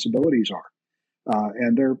responsibilities are.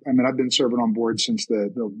 I've been serving on boards since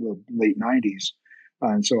the late 90s.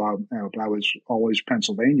 And so I was always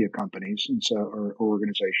Pennsylvania companies and so, or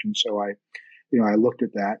organizations. So I looked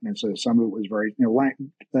at that, and so some of it was very,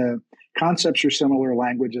 the concepts are similar,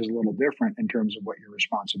 language is a little different in terms of what your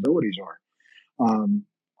responsibilities are.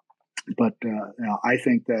 But I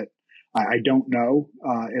think that I don't know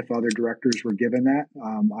if other directors were given that.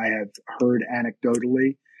 I have heard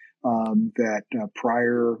anecdotally that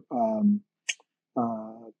prior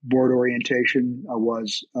board orientation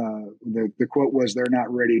was the quote was, "They're not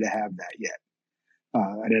ready to have that yet,"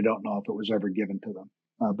 and I don't know if it was ever given to them.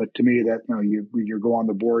 But to me, that you go on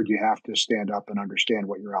the board, you have to stand up and understand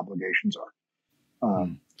what your obligations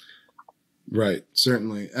are. Right,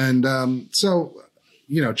 certainly. And so,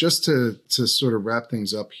 just to sort of wrap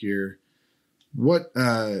things up here, what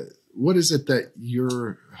is it that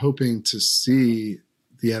you're hoping to see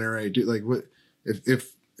the NRA do? Like, what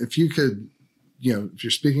if you could, if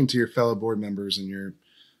you're speaking to your fellow board members and you're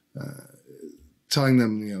telling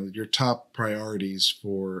them, your top priorities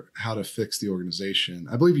for how to fix the organization.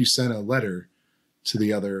 I believe you sent a letter to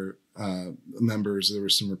the other members. There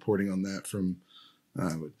was some reporting on that from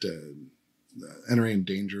NRA in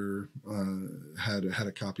Danger had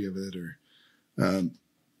a copy of it. Or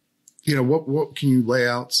what can you lay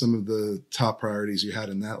out some of the top priorities you had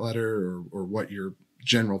in that letter, or what your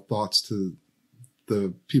general thoughts to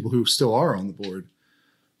the people who still are on the board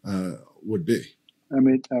would be? I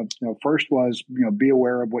mean, first was, be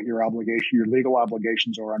aware of what your legal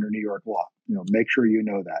obligations are under New York law. Make sure you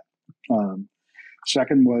know that.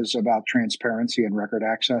 Second was about transparency and record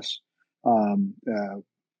access.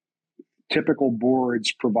 Typical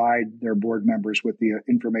boards provide their board members with the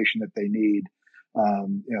information that they need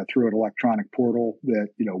through an electronic portal that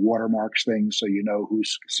watermarks things so you know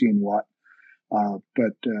who's seen what.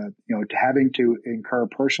 But having to incur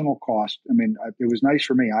personal cost. I mean, it was nice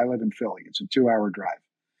for me. I live in Philly. It's a 2-hour drive.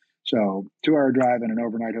 So 2-hour drive in an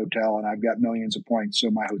overnight hotel, and I've got millions of points, so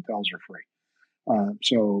my hotels are free.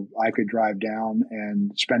 So I could drive down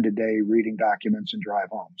and spend a day reading documents and drive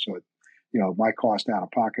home. So, my cost out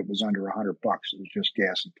of pocket was under $100. It was just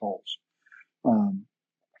gas and tolls.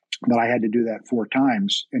 But I had to do that 4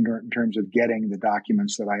 times in terms of getting the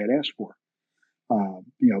documents that I had asked for.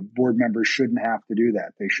 Board members shouldn't have to do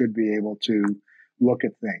that. They should be able to look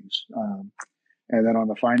at things. And then on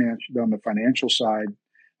the financial side,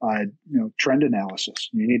 trend analysis.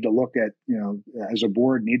 You need to look at, as a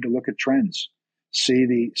board, need to look at trends,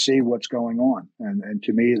 see what's going on. And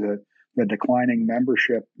to me, the declining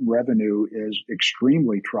membership revenue is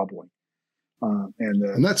extremely troubling.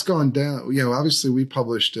 And that's gone down. Obviously we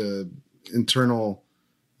published an internal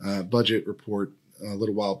budget report a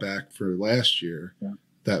little while back for last year. Yeah.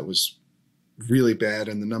 That was really bad.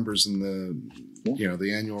 And the numbers in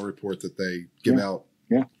the annual report that they give out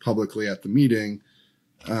publicly at the meeting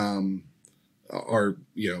are,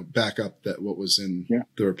 back up that what was in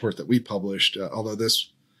the report that we published. Although the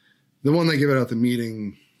one they give out at the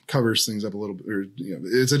meeting covers things up a little bit, or,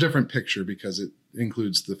 it's a different picture because it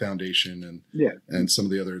includes the foundation and some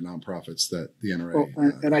of the other nonprofits that the NRA.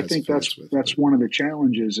 And I think that's one of the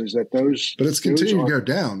challenges is that those. But it's continued to go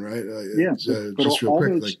down, right? Just real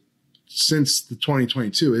quick, since the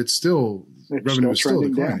 2022, revenue is still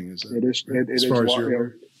declining.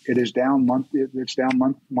 It is down month. It's down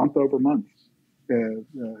month over month.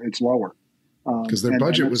 It's lower because their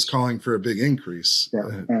budget was calling for a big increase.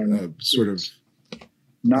 Sort of.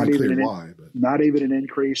 Not even an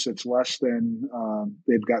increase. It's less than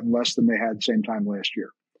they've gotten less than they had same time last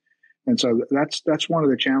year, and so that's one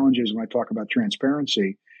of the challenges when I talk about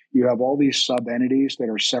transparency. You have all these sub entities that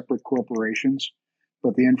are separate corporations,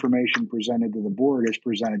 but the information presented to the board is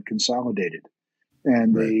presented consolidated,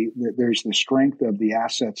 and there's the strength of the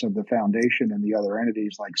assets of the foundation and the other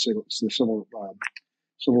entities like the Civil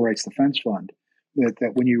Rights Defense Fund.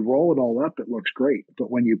 That when you roll it all up, it looks great,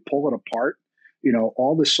 but when you pull it apart.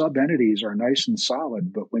 All the sub-entities are nice and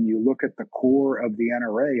solid, but when you look at the core of the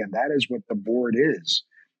NRA, and that is what the board is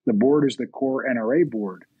the core NRA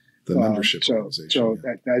board. The membership organization.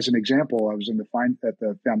 As an example, I was at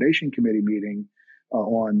the foundation committee meeting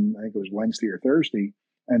on, I think it was Wednesday or Thursday,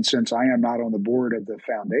 and since I am not on the board of the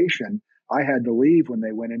foundation, I had to leave when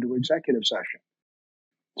they went into executive session.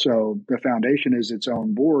 So the foundation is its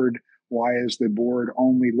own board. Why is the board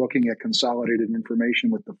only looking at consolidated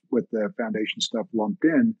information with the foundation stuff lumped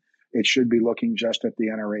in? It should be looking just at the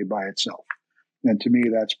NRA by itself. And to me,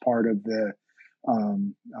 that's part of the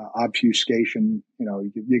obfuscation.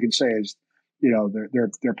 You can say is,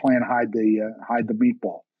 they're playing hide the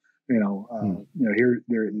meatball.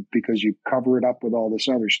 Because you cover it up with all this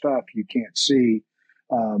other stuff, you can't see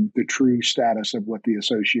the true status of what the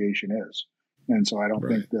association is. And so I don't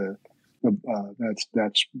think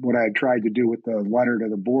that's what I tried to do with the letter to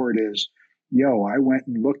the board is, I went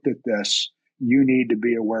and looked at this. You need to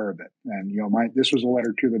be aware of it. And, this was a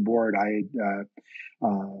letter to the board. I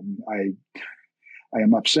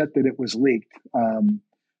am upset that it was leaked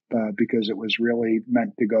because it was really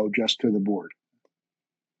meant to go just to the board.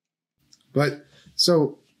 But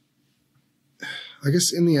so I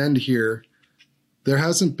guess in the end here, there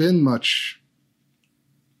haven't been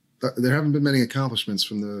many accomplishments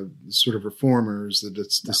from the sort of reformers, the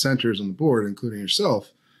dissenters on the board, including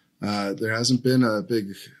yourself. There hasn't been a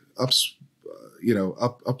big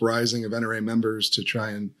uprising of NRA members to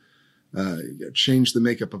try and change the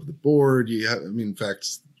makeup of the board. In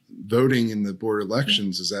fact, voting in the board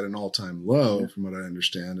elections is at an all-time low, from what I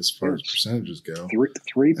understand, as far as percentages go.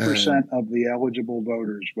 3% of the eligible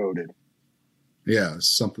voters voted. Yeah,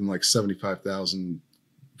 something like 75,000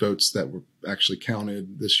 votes that were actually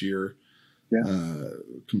counted this year,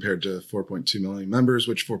 compared to 4.2 million members,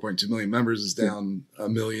 which 4.2 million members is down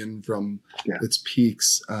 1 million from its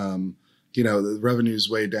peaks. The revenue's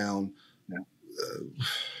way down.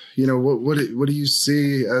 What do you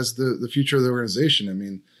see as the future of the organization? I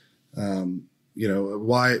mean,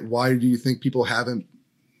 why do you think people haven't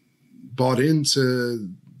bought into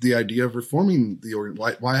the idea of reforming the organ.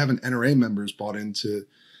 Why haven't NRA members bought into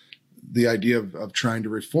the idea of trying to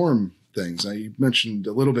reform things? Now, you mentioned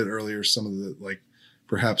a little bit earlier some of the, like,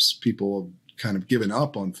 perhaps people have kind of given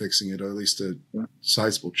up on fixing it, or at least a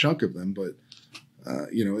sizable chunk of them. But,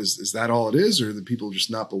 is that all it is, or do people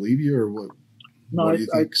just not believe you, or what? No, what do you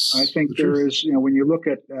think? I think there is, when you look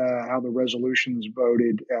at how the resolutions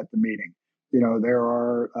voted at the meeting, there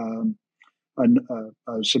are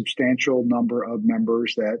a substantial number of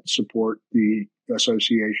members that support the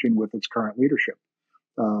association with its current leadership,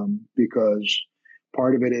 because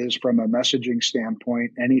part of it is, from a messaging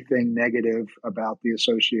standpoint, anything negative about the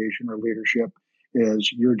association or leadership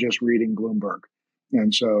is you're just reading Bloomberg.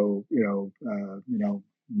 And so,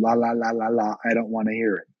 la, la, la, la, la, I don't want to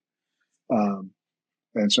hear it.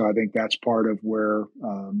 And so I think that's part of where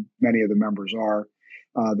many of the members are.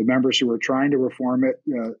 The members who are trying to reform it,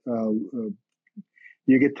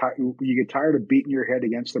 you get tired of beating your head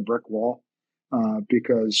against the brick wall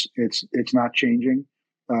because it's not changing.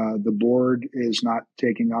 The board is not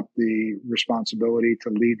taking up the responsibility to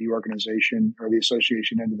lead the organization or the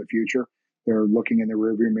association into the future. They're looking in the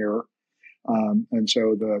rearview mirror. And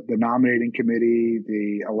so the nominating committee,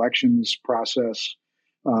 the elections process,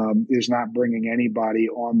 is not bringing anybody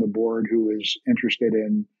on the board who is interested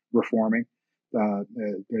in reforming. The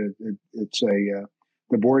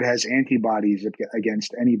board has antibodies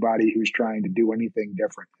against anybody who's trying to do anything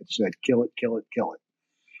different. It said, kill it, kill it, kill it.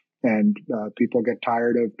 And people get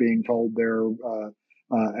tired of being told they're a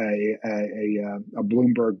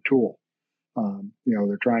Bloomberg tool.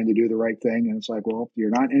 They're trying to do the right thing, and it's like, well, if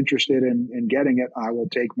you're not interested in getting it, I will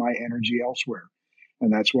take my energy elsewhere.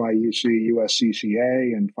 And that's why you see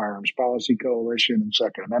USCCA and Firearms Policy Coalition and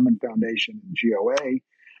Second Amendment Foundation and GOA,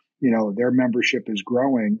 their membership is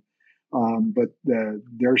growing, but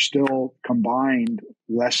they're still combined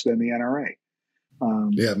less than the NRA.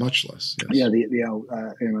 Much less. Yes.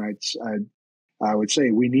 I would say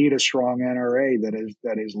we need a strong NRA that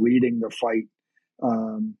is leading the fight.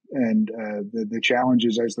 The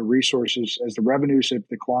challenges, as the revenues have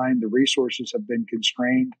declined, the resources have been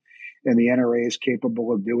constrained, and the NRA is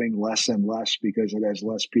capable of doing less and less because it has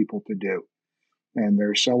less people to do. And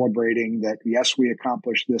they're celebrating that, yes, we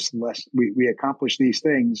accomplished this less, we accomplished these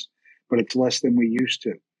things, but it's less than we used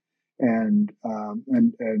to. And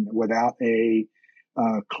without a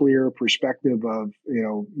clear perspective of,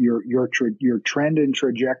 your trend and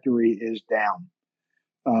trajectory is down.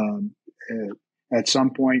 At some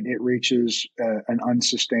point, it reaches an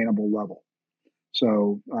unsustainable level.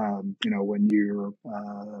 So, when you're,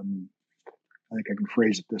 I think I can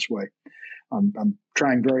phrase it this way. I'm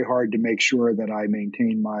trying very hard to make sure that I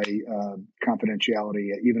maintain my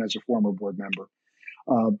confidentiality, even as a former board member.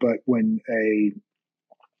 But when an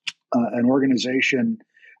organization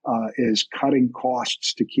is cutting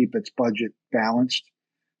costs to keep its budget balanced,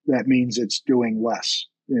 that means it's doing less.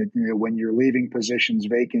 When you're leaving positions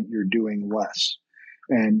vacant, you're doing less.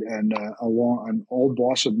 And an old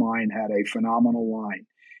boss of mine had a phenomenal line: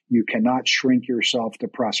 "You cannot shrink yourself to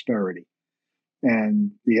prosperity."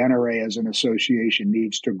 And the NRA as an association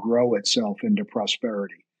needs to grow itself into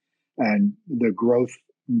prosperity. And the growth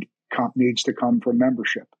needs to come from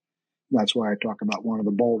membership. That's why I talk about one of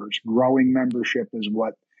the boulders. Growing membership is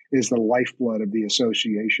what is the lifeblood of the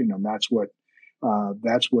association, and that's what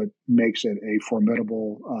makes it a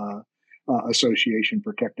formidable association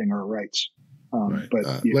protecting our rights. Right. But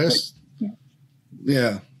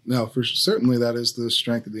certainly that is the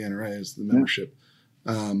strength of the NRA, is the membership.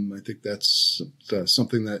 I think that's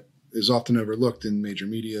something that is often overlooked in major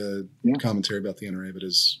media commentary about the NRA, but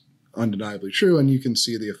is undeniably true. And you can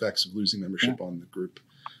see the effects of losing membership on the group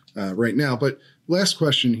right now. But last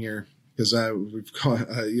question here, because I've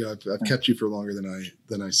kept you for longer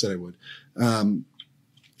than I said I would.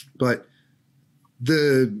 But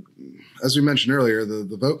as we mentioned earlier,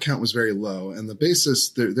 the vote count was very low, and the basis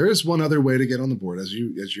there is one other way to get on the board, as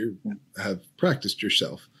you have practiced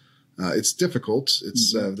yourself. It's difficult.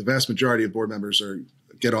 It's the vast majority of board members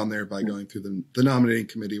get on there by going through the nominating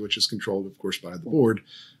committee, which is controlled, of course, by the board.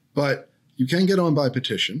 But you can get on by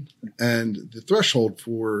petition, and the threshold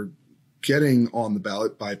for getting on the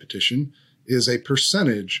ballot by petition is a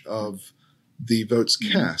percentage of the votes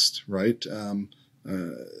cast, right?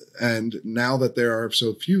 And now that there are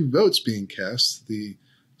so few votes being cast, the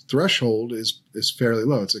threshold is fairly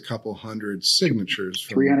low. It's a couple hundred signatures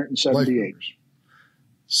from 378.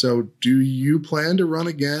 So do you plan to run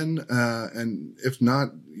again? And if not,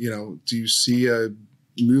 do you see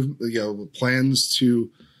plans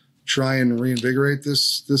to try and reinvigorate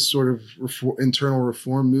this sort of internal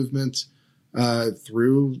reform movement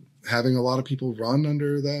through having a lot of people run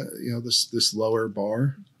under that, this lower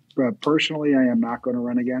bar? Personally, I am not going to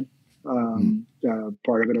run again.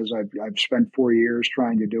 Part of it is I've spent 4 years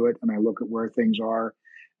trying to do it, and I look at where things are,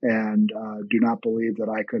 and do not believe that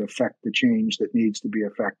I could affect the change that needs to be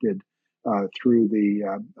affected through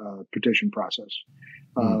the petition process.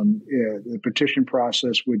 The petition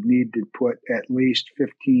process would need to put at least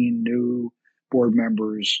 15 new board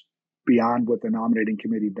members beyond what the nominating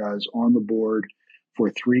committee does on the board for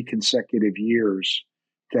 3 consecutive years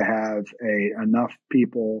to have enough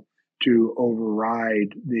people to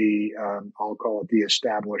override the I'll call it the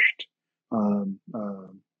established I'm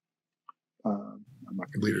not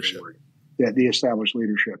going to leadership. The established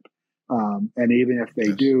leadership. And even if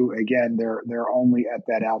they do, again, they're only at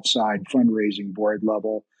that outside fundraising board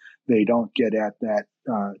level. They don't get at that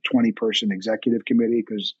 20-person executive committee,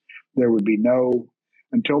 because there would be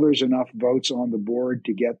until there's enough votes on the board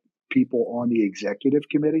to get people on the executive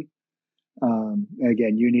committee.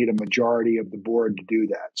 Again, you need a majority of the board to do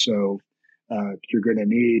that. So you're going to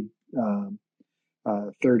need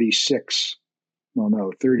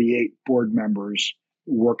 38 board members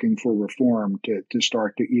working for reform to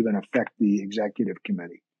start to even affect the executive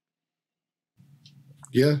committee.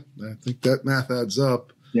 Yeah, I think that math adds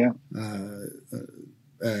up. Yeah.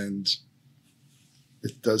 And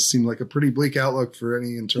it does seem like a pretty bleak outlook for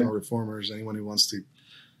any internal reformers, anyone who wants to,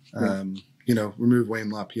 remove Wayne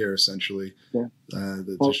LaPierre, essentially. Yeah.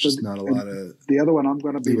 There's just not a lot of... The other one, I'm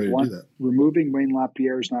going to be blunt. Removing Wayne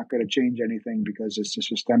LaPierre is not going to change anything, because it's a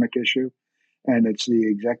systemic issue, and it's the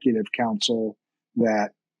executive council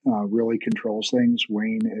that really controls things.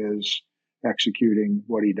 Wayne is executing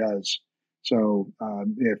what he does. So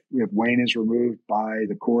if Wayne is removed by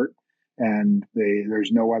the court and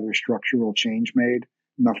there's no other structural change made,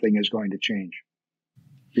 nothing is going to change,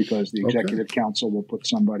 because the executive council will put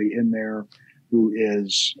somebody in there who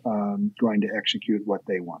is going to execute what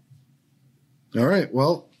they want. All right.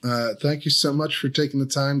 Well, thank you so much for taking the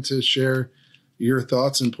time to share your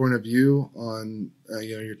thoughts and point of view on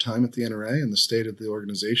your time at the NRA and the state of the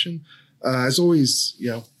organization. As always,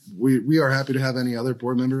 we are happy to have any other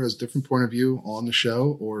board member who has a different point of view on the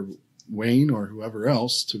show, or Wayne or whoever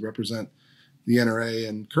else, to represent the NRA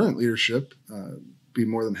and current leadership. Be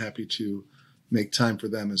more than happy to make time for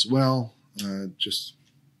them as well. Just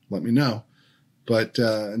let me know. But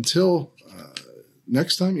until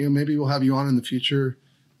next time, maybe we'll have you on in the future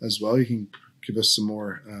as well. You can give us some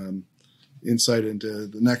more insight into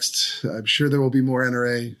the next. I'm sure there will be more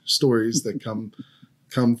NRA stories that come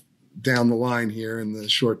down the line here in the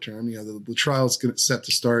short term. The trial's set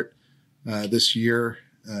to start this year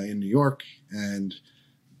in New York, and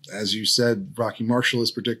as you said, Rocky Marshall has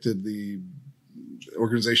predicted the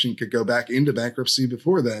organization could go back into bankruptcy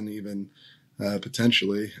before then, even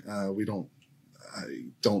potentially. I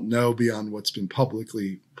don't know beyond what's been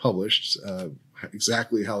publicly published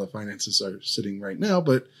exactly how the finances are sitting right now,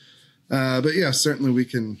 but yeah, certainly we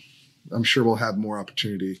can. I'm sure we'll have more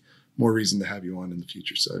reason to have you on in the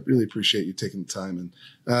future. So I really appreciate you taking the time. And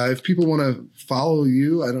if people want to follow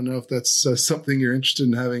you, I don't know if that's something you're interested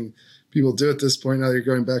in having people do at this point. Now you're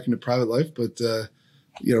going back into private life, but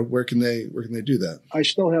where can they do that? I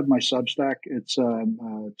still have my Substack. It's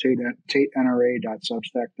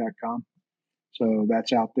taitnra.substack.com. So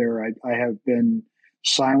that's out there. I have been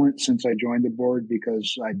silent since I joined the board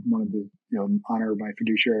because I wanted to honor my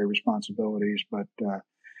fiduciary responsibilities, but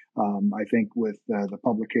I think with the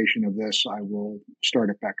publication of this, I will start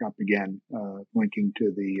it back up again, linking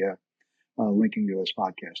to this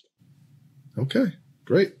podcast. Okay,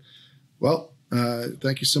 great. Well,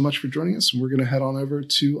 thank you so much for joining us, and we're going to head on over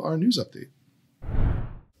to our news update.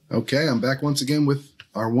 Okay, I'm back once again with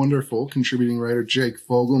our wonderful contributing writer, Jake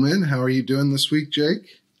Fogelman. How are you doing this week,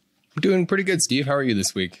 Jake? I'm doing pretty good, Steve. How are you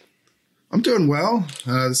this week? I'm doing well.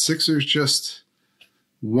 The Sixers just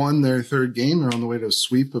won their third game. They're on the way to a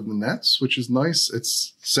sweep of the Nets, which is nice.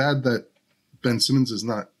 It's sad that Ben Simmons is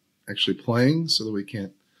not actually playing so that we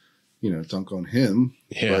can't, dunk on him.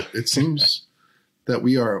 Yeah. But it seems that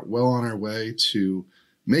we are well on our way to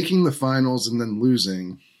making the finals and then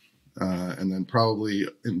losing, and then probably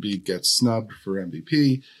Embiid gets snubbed for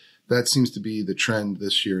MVP. That seems to be the trend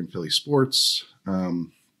this year in Philly sports.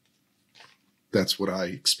 That's what I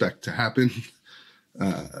expect to happen.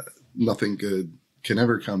 Nothing good can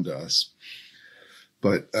ever come to us,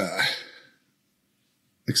 but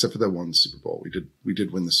except for that one Super Bowl, we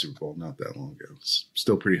did win the Super Bowl not that long ago.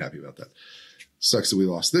 Still pretty happy about that. Sucks that we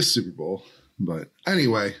lost this Super Bowl, but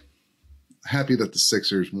anyway, happy that the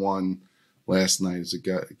Sixers won last night. It's a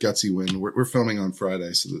gutsy win. We're filming on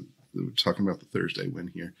Friday, so we're talking about the Thursday win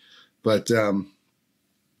here, but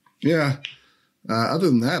yeah, Other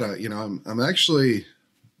than that, I'm actually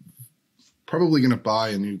probably going to buy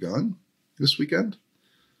a new gun this weekend.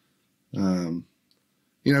 I've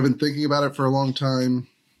been thinking about it for a long time.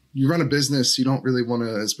 You run a business, you don't really want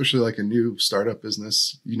to, especially like a new startup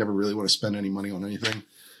business, you never really want to spend any money on anything,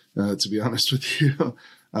 to be honest with you.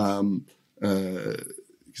 Because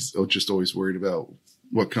I'm just always worried about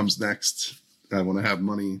what comes next. I want to have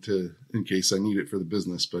money in case I need it for the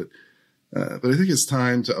business, but I think it's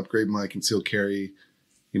time to upgrade my concealed carry.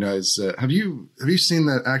 Have you seen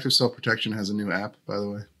that Active Self Protection has a new app, by the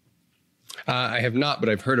way? I have not, but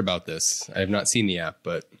I've heard about this. I have not seen the app,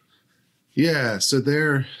 but yeah. So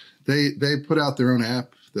they put out their own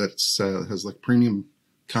app that has like premium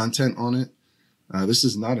content on it. This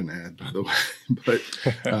is not an ad, by the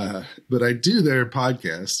way, but I do their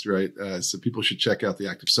podcast, right? So people should check out the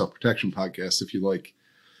Active Self Protection podcast if you like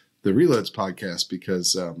the Reloads podcast,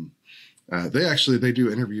 because they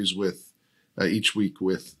do interviews with each week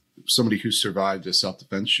with somebody who survived a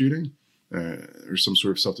self-defense shooting or some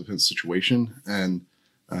sort of self-defense situation, and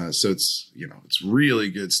so it's really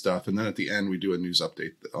good stuff. And then at the end we do a news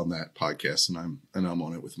update on that podcast, and I'm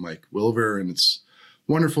on it with Mike Williver, and it's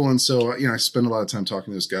wonderful. And so, I spend a lot of time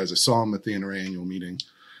talking to those guys. I saw them at the NRA annual meeting,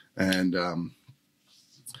 and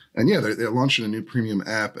yeah, they're launching a new premium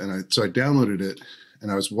app. And so I downloaded it, and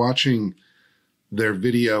I was watching their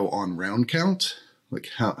video on round count, like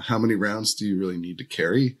how many rounds do you really need to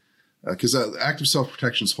carry? Because Active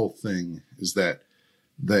Self-Protection's whole thing is that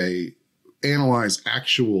they analyze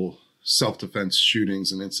actual self-defense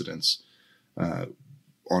shootings and incidents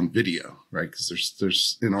on video, right? Because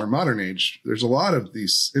there's in our modern age, there's a lot of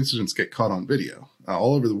these incidents get caught on video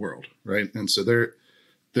all over the world, right? And so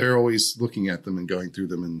they're always looking at them and going through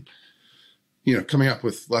them and coming up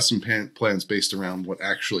with lesson plans based around what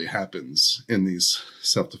actually happens in these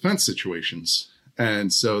self-defense situations.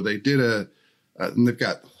 And so they did and they've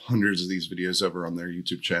got hundreds of these videos over on their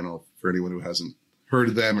YouTube channel for anyone who hasn't heard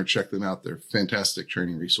of them or checked them out. They're a fantastic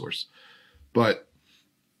training resource. But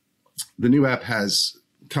the new app has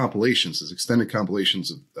extended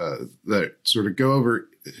compilations of that sort of go over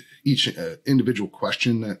each individual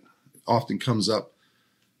question that often comes up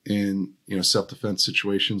in self-defense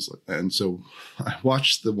situations. And so I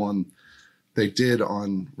watched the one they did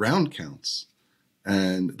on round counts,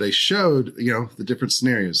 and they showed the different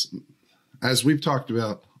scenarios. As we've talked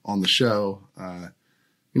about on the show,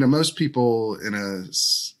 most people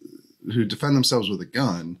who defend themselves with a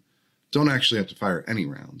gun don't actually have to fire any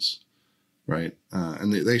rounds, right?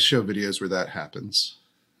 And they show videos where that happens.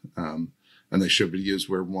 And they show videos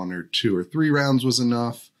where 1 or 2 or 3 rounds was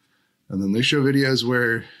enough. And then they show videos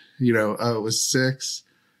where, it was 6.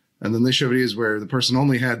 And then they show videos where the person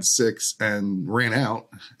only had 6 and ran out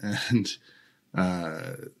and,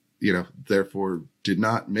 therefore did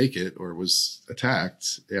not make it or was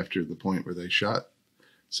attacked after the point where they shot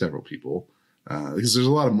several people. Because there's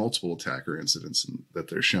a lot of multiple attacker incidents that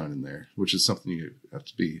they're shown in there, which is something you have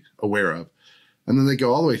to be aware of. And then they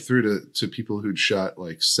go all the way through to people who'd shot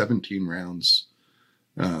like 17 rounds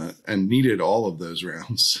and needed all of those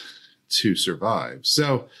rounds to survive.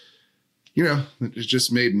 So, it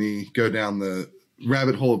just made me go down the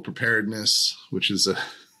rabbit hole of preparedness, which is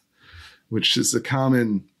a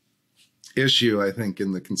common issue, I think,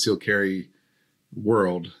 in the concealed carry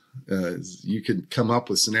world. You can come up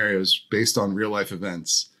with scenarios based on real life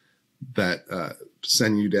events that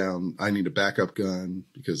send you down. I need a backup gun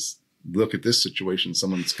because look at this situation.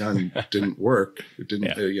 Someone's gun didn't work. It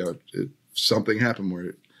didn't, something happened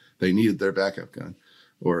where they needed their backup gun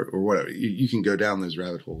or whatever. You can go down those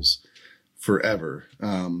rabbit holes forever.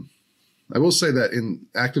 I will say that in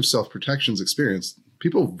Active Self-Protection's experience,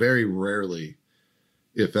 people very rarely,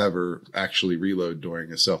 if ever, actually reload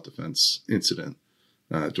during a self-defense incident,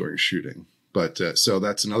 during shooting. But so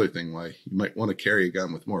that's another thing why you might want to carry a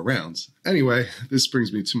gun with more rounds. Anyway, this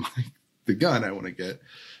brings me to the gun I want to get,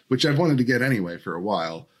 which I've wanted to get anyway for a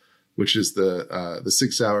while, which is the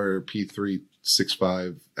 6-hour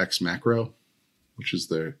P365 X Macro, which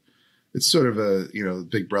is it's sort of a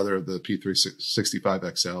big brother of the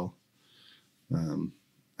P365 XL.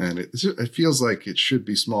 And it feels like it should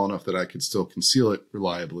be small enough that I could still conceal it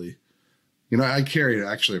reliably. I carry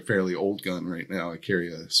actually a fairly old gun right now. I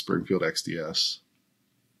carry a Springfield XDS,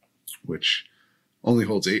 which only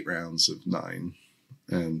holds 8 rounds of 9.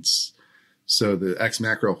 And so the X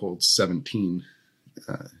Macro holds 17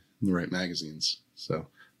 in the right magazines. So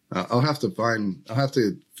I'll have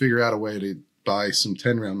to figure out a way to buy some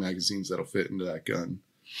 10-round magazines that'll fit into that gun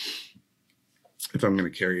if I'm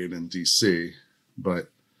going to carry it in DC.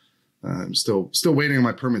 But I'm still waiting on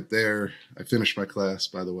my permit there. I finished my class,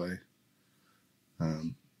 by the way.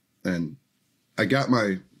 And I got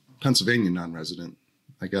my Pennsylvania non-resident.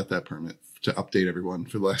 I got that permit to update everyone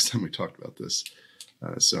for the last time we talked about this.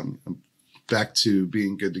 So I'm back to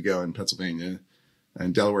being good to go in Pennsylvania.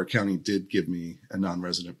 And Delaware County did give me a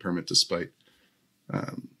non-resident permit despite,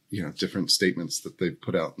 different statements that they've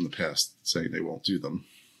put out in the past saying they won't do them.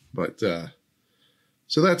 But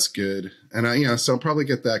so that's good. And so I'll probably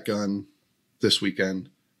get that gun this weekend.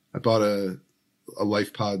 I bought a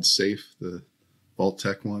LifePod safe, the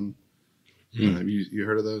Vault-Tec one. Have you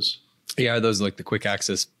heard of those? Yeah, are those like the quick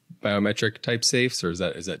access biometric type safes, or is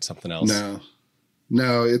that something else?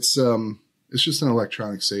 No, it's just an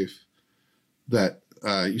electronic safe that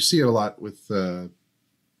you see it a lot with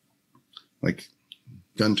like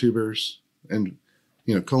gun tubers, and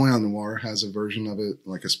Colion Noir has a version of it,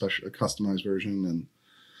 like a customized version, and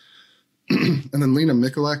and then Lena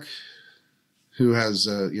Mikulek, who has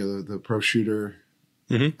the pro shooter,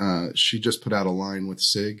 she just put out a line with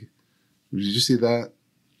SIG. Did you see that?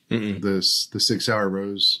 The 6 Hour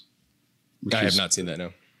Rose. I have not seen that.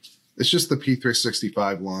 No, it's just the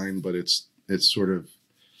P365 line, but it's sort of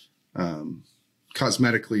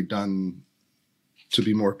cosmetically done to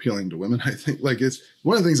be more appealing to women. I think it's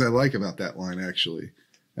one of the things I like about that line, actually,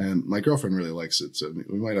 and my girlfriend really likes it. So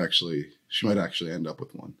she might actually end up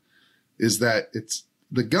with one. Is that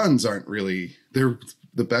the guns aren't really, they're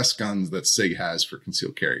the best guns that SIG has for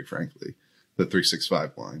concealed carry, frankly, the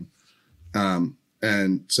 365 line.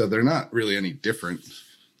 And so they're not really any different.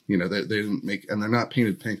 They didn't make, and they're not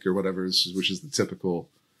painted pink or whatever, which is the typical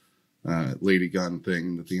lady gun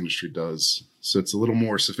thing that the industry does. So it's a little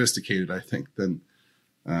more sophisticated, I think, than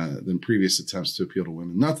previous attempts to appeal to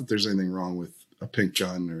women. Not that there's anything wrong with a pink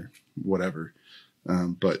gun or whatever,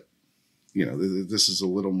 but this is a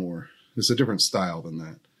little more. It's a different style than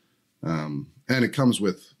that, and it comes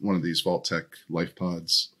with one of these Vault-Tec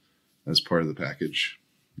LifePods as part of the package.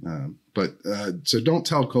 So don't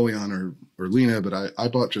tell Colion or Lena, but I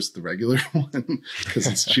bought just the regular one because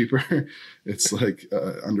it's cheaper. It's like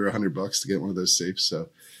under $100 to get one of those safes. So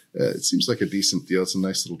it seems like a decent deal. It's a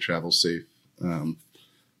nice little travel safe.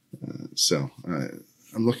 So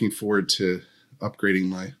I'm looking forward to upgrading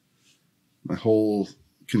my whole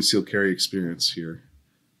concealed carry experience here,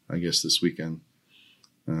 I guess, this weekend.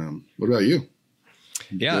 What about you?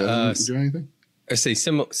 Yeah. Do anything? I say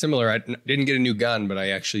similar. I didn't get a new gun, but I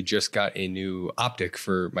actually just got a new optic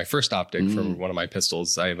for my first optic for one of my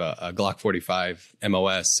pistols. I have a Glock 45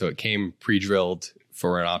 MOS, so it came pre-drilled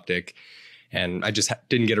for an optic, and I just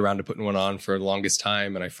didn't get around to putting one on for the longest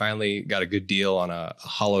time. And I finally got a good deal on a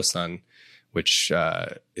Hollow Sun, which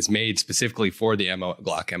is made specifically for the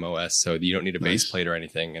Glock MOS, so you don't need a base plate or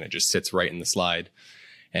anything, and it just sits right in the slide.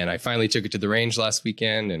 And I finally took it to the range last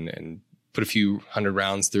weekend and put a few hundred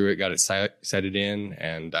rounds through it, got it sighted in,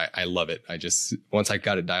 and I love it. Once I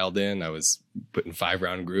got it dialed in, I was putting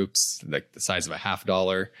 5-round groups, like the size of a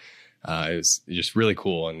 $50. It was just really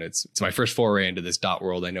cool. And it's my first foray into this dot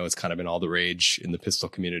world. I know it's kind of been all the rage in the pistol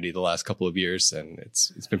community the last couple of years, and it's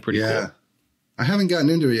been pretty cool. I haven't gotten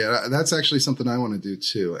into it yet. That's actually something I want to do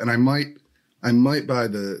too. And I might buy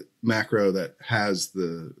the macro that has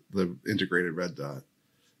the integrated red dot.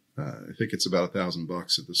 I think it's about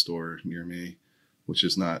 $1,000 at the store near me, which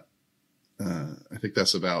is not, I think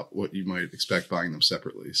that's about what you might expect buying them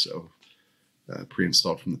separately. So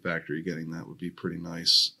pre-installed from the factory, getting that would be pretty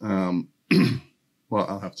nice. Well,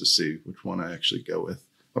 I'll have to see which one I actually go with.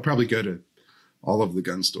 I'll probably go to all of the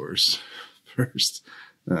gun stores first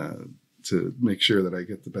to make sure that I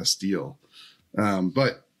get the best deal.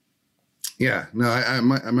 But yeah, no, I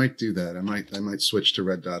might do that. I might switch to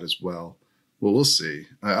red dot as well. Well, we'll see.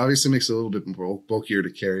 Obviously, it makes it a little bit more bulkier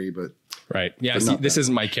to carry, but right. Yeah, this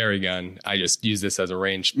isn't my carry gun. I just use this as a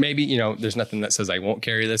range. Maybe there's nothing that says I won't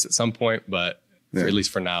carry this at some point, but at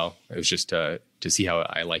least for now, it was just to see how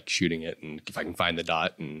I like shooting it and if I can find the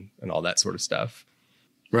dot and all that sort of stuff.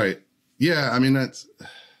 Right. Yeah. I mean,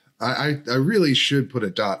 I really should put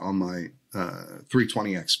a dot on my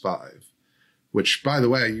 320X5, which, by the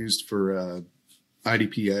way, I used for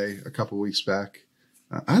IDPA a couple of weeks back.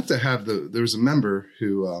 I have to have there was a member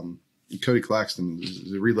who, Cody Claxton,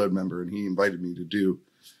 is a Reload member, and he invited me to do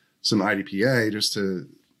some IDPA just to,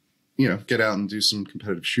 get out and do some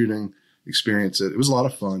competitive shooting, experience it. It was a lot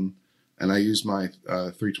of fun. And I used my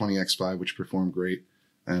 320X5, which performed great.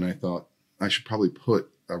 And I thought I should probably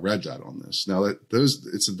put a red dot on this. Now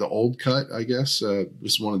it's the old cut, I guess.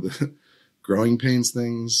 It's one of the growing pains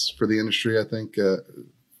things for the industry. I think the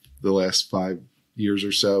last 5 years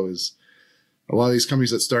or so is a lot of these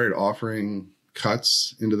companies that started offering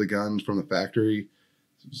cuts into the gun from the factory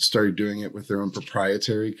started doing it with their own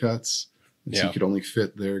proprietary cuts. And so you could only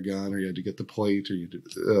fit their gun, or you had to get the plate, or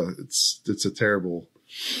it's a terrible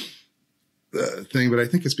thing. But I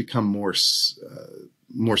think it's become more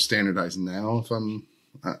standardized now. If I'm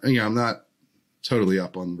not totally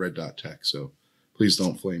up on red dot tech, so please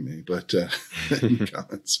don't flame me, but in the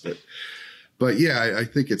comments. But yeah, I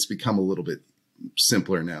think it's become a little bit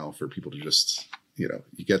simpler now for people to just, you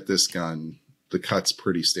get this gun, the cut's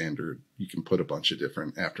pretty standard. You can put a bunch of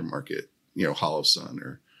different aftermarket, hollow sun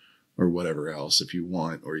or whatever else if you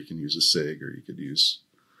want, or you can use a SIG, or you could use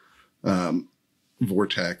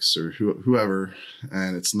Vortex or whoever,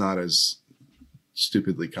 and it's not as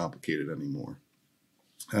stupidly complicated anymore.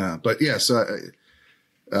 But yeah, so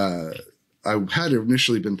I had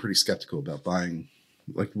initially been pretty skeptical about buying,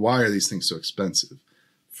 like, why are these things so expensive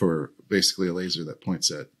for basically a laser that points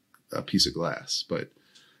at a piece of glass? But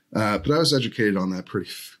I was educated on that pretty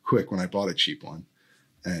quick when I bought a cheap one,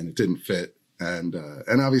 and it didn't fit. And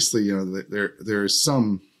obviously, there's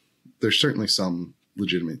certainly some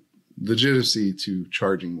legitimacy to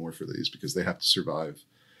charging more for these, because they have to survive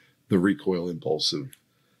the recoil impulse of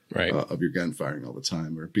your gun firing all the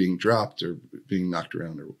time, or being dropped, or being knocked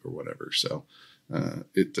around, or whatever. So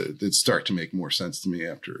it did start to make more sense to me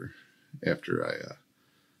after I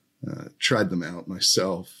tried them out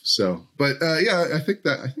myself. So, but yeah, I think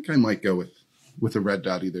I might go with a red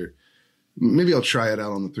dot either. Maybe I'll try it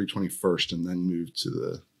out on the 321st and then move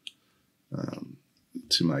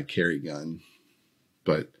to my carry gun.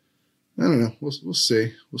 But I don't know. We'll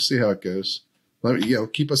see. We'll see how it goes. But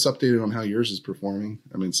keep us updated on how yours is performing.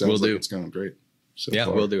 I mean, it sounds like it's going great. So yeah,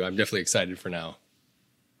 far. we'll do. I'm definitely excited for now.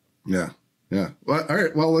 Yeah. Well, all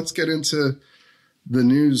right. Well, let's get into the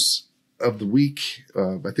news of the week.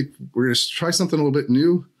 I think we're going to try something a little bit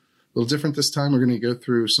new, a little different this time. We're going to go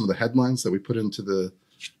through some of the headlines that we put into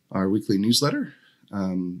our weekly newsletter.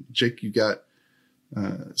 Jake, you got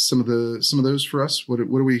some of those for us. What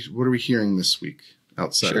are we hearing this week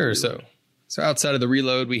outside? Sure. So outside of the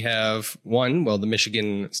reload, we have the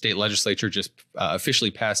Michigan State Legislature just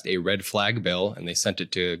officially passed a red flag bill, and they sent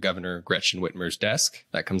it to Governor Gretchen Whitmer's desk.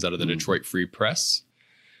 That comes out of the Detroit Free Press.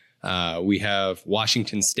 We have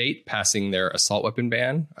Washington State passing their assault weapon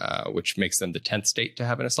ban, which makes them the 10th state to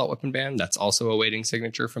have an assault weapon ban. That's also awaiting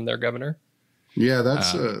signature from their governor. Yeah,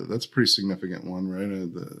 that's a pretty significant one, right?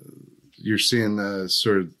 You're seeing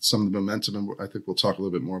sort of some of the momentum, and I think we'll talk a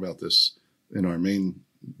little bit more about this in our main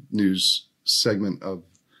news segment of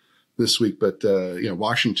this week. But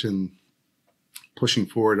Washington pushing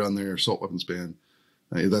forward on their assault weapons ban.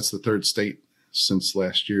 That's the third state since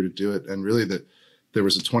last year to do it, and really there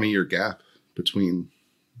was a 20-year gap between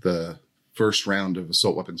the first round of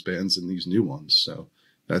assault weapons bans and these new ones. So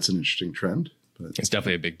that's an interesting trend. But it's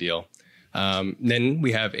definitely a big deal. Then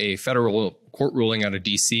we have a federal court ruling out of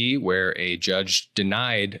D.C. where a judge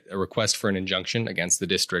denied a request for an injunction against the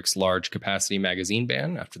district's large capacity magazine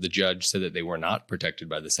ban after the judge said that they were not protected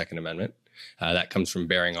by the Second Amendment. That comes from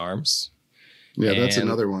Bearing Arms. Yeah, that's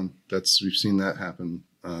another one. We've seen that happen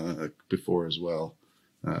before as well.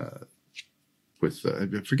 With I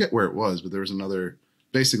forget where it was, but there was another,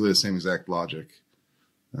 basically the same exact logic,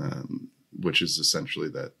 which is essentially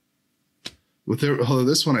that. Although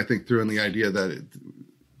this one, I think, threw in the idea that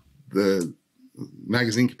the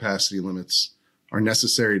magazine capacity limits are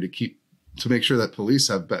necessary to make sure that police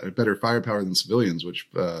have better firepower than civilians, which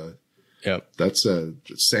that's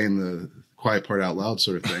saying the quiet part out loud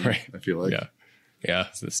sort of thing. Right. I feel like.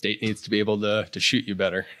 Yeah. So the state needs to be able to shoot you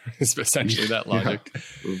better. It's essentially that logic.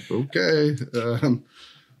 Yeah. Okay.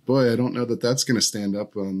 Boy, I don't know that that's going to stand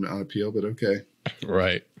up on appeal, but okay.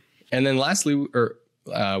 Right. And then lastly,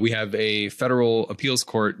 we have a federal appeals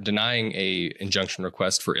court denying a injunction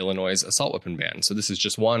request for Illinois' assault weapon ban. So this is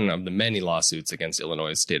just one of the many lawsuits against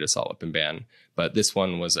Illinois' state assault weapon ban. But this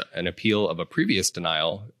one was an appeal of a previous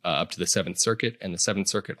denial up to the Seventh Circuit. And the Seventh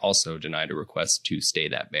Circuit also denied a request to stay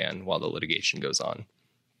that ban while the litigation goes on.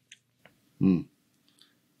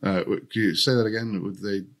 Could you say that again? Would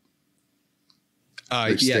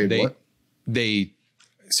they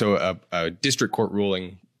So a district court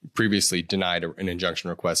ruling previously denied an injunction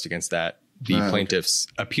request against that. The plaintiffs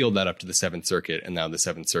appealed that up to the Seventh Circuit, and now the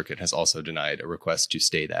Seventh Circuit has also denied a request to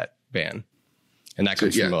stay that ban. And that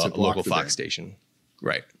comes from a local Fox station.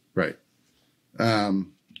 Right.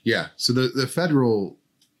 So the federal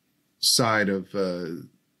side of the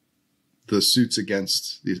suits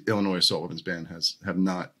against the Illinois assault weapons ban have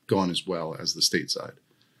not gone as well as the state side.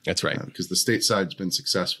 That's right. Because the state side's been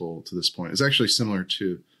successful to this point. It's actually similar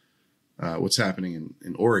to what's happening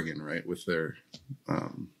in Oregon, right, with their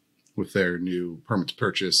new permit to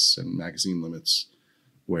purchase and magazine limits,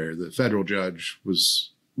 where the federal judge was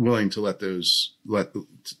willing to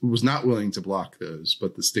was not willing to block those,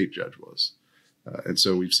 but the state judge was. And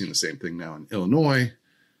so we've seen the same thing now in Illinois.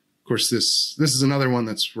 Of course, this is another one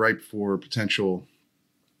that's ripe for potential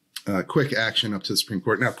quick action up to the Supreme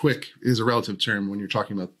Court. Now, quick is a relative term when you're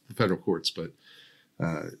talking about the federal courts, but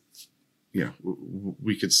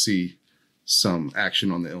we could see some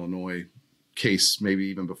action on the Illinois case, maybe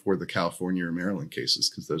even before the California or Maryland cases,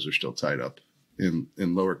 because those are still tied up in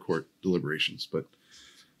lower court deliberations. But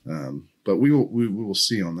we will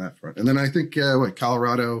see on that front. And then I think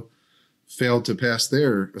Colorado failed to pass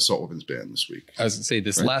their assault weapons ban this week. I was going to say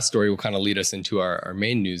this last story will kind of lead us into our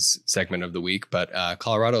main news segment of the week. But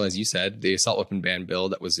Colorado, as you said, the assault weapon ban bill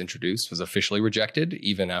that was introduced was officially rejected,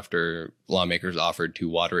 even after lawmakers offered to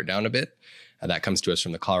water it down a bit. That comes to us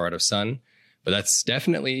from the Colorado Sun. But that's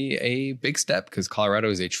definitely a big step because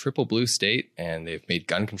Colorado is a triple blue state and they've made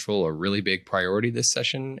gun control a really big priority this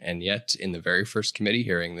session. And yet in the very first committee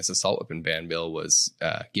hearing, this assault weapon ban bill was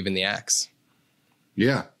given the axe.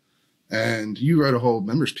 Yeah. And you wrote a whole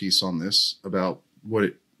members piece on this about what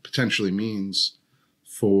it potentially means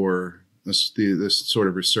for this sort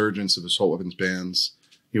of resurgence of assault weapons bans.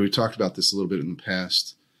 We talked about this a little bit in the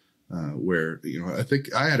past. Where, I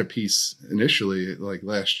think I had a piece initially like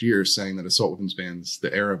last year saying that assault weapons bans,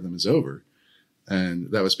 the era of them is over. And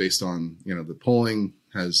that was based on, the polling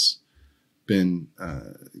has been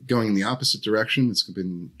going in the opposite direction. It's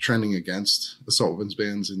been trending against assault weapons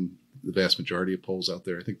bans in the vast majority of polls out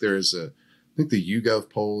there. I think the YouGov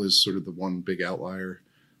poll is sort of the one big outlier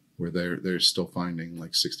where they're still finding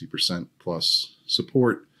like 60% plus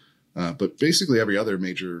support. But basically every other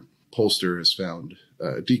major pollster has found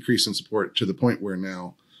a decrease in support to the point where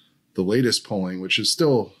now the latest polling, which is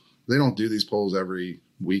still, they don't do these polls every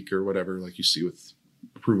week or whatever, like you see with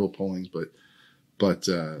approval pollings, but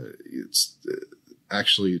it's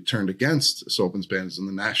actually turned against assault weapons bans on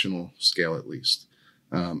the national scale, at least.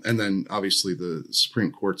 And then obviously the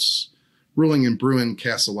Supreme Court's ruling in Bruin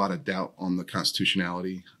casts a lot of doubt on the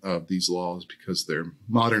constitutionality of these laws because they're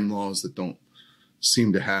modern laws that don't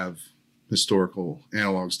seem to have historical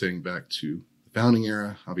analogs dating back to the founding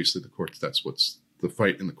era. Obviously, the courts, that's what's the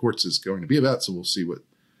fight in the courts is going to be about. So we'll see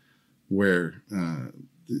where the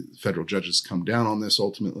federal judges come down on this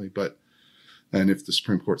ultimately, and if the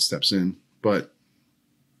Supreme Court steps in. But,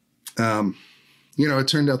 it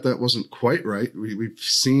turned out that wasn't quite right. We've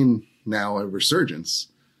seen now a resurgence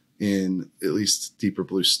in at least deeper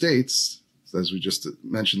blue states. As we just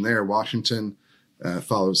mentioned there, Washington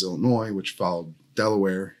follows Illinois, which followed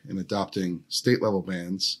Delaware in adopting state level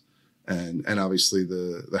bans. And obviously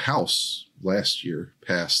the House last year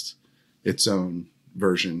passed its own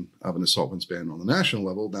version of an assault weapons ban on the national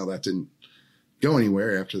level. Now that didn't go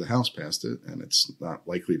anywhere after the House passed it, and it's not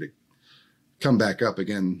likely to come back up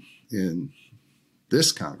again in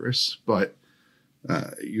this Congress. But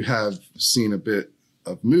you have seen a bit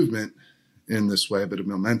of movement in this way, a bit of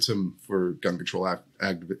momentum for gun control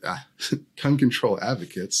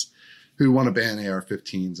advocates who want to ban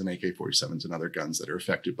AR-15s and AK-47s and other guns that are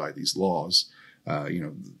affected by these laws.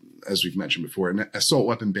 As we've mentioned before, an assault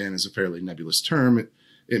weapon ban is a fairly nebulous term.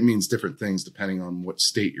 It means different things depending on what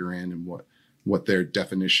state you're in and what their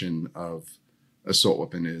definition of assault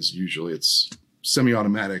weapon is. Usually it's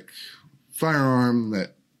semi-automatic firearm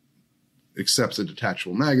that accepts a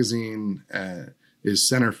detachable magazine, is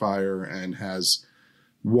center fire, and has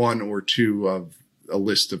one or two of a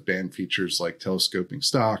list of banned features like telescoping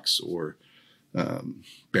stocks or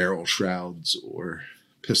barrel shrouds or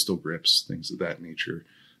pistol grips, things of that nature.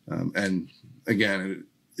 And again,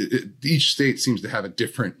 each state seems to have a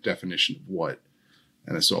different definition of what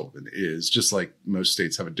an assault weapon is, just like most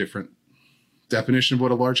states have a different definition of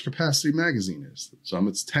what a large capacity magazine is. Some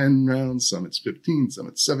it's 10 rounds, some it's 15, some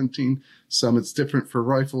it's 17, some it's different for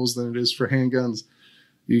rifles than it is for handguns.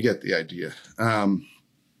 You get the idea.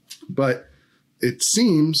 But it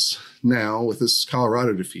seems now with this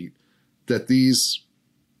Colorado defeat that these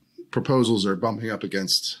proposals are bumping up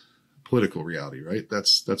against political reality, right?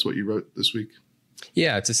 That's what you wrote this week.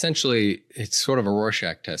 Yeah, it's sort of a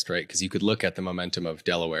Rorschach test, right? Because you could look at the momentum of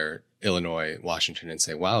Delaware, Illinois, Washington and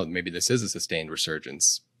say, wow, maybe this is a sustained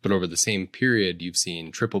resurgence. But over the same period, you've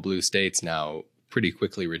seen triple blue states now pretty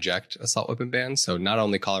quickly reject assault weapon bans. So not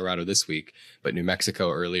only Colorado this week, but New Mexico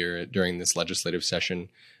earlier during this legislative session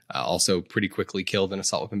also pretty quickly killed an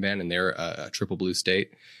assault weapon ban, and they're a triple blue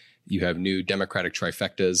state. You have new Democratic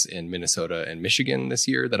trifectas in Minnesota and Michigan this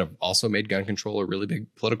year that have also made gun control a really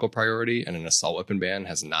big political priority, and an assault weapon ban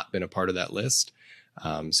has not been a part of that list.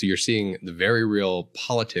 So you're seeing the very real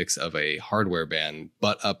politics of a hardware ban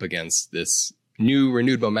butt up against this new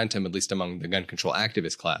renewed momentum, at least among the gun control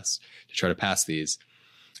activist class, to try to pass these.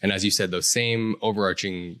 And as you said, those same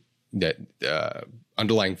overarching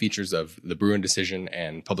underlying features of the Bruin decision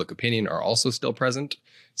and public opinion are also still present.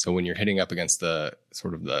 So when you're hitting up against the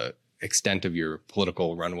sort of the extent of your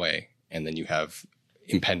political runway, and then you have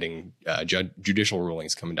impending judicial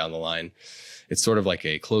rulings coming down the line, it's sort of like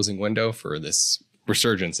a closing window for this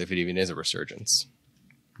resurgence, if it even is a resurgence.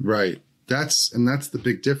 Right. That's the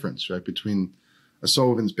big difference, right, between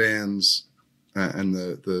Sullivan's bans and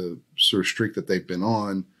the sort of streak that they've been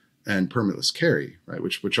on, and permitless carry, right,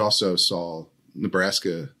 which also saw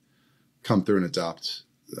Nebraska come through and adopt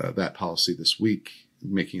that policy this week,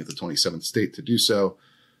 making it the 27th state to do so.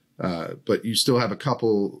 But you still have a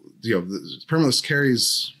couple, the permitless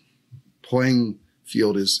carries playing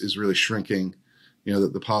field is really shrinking.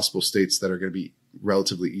 The possible states that are going to be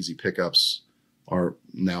relatively easy pickups are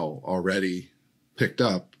now already picked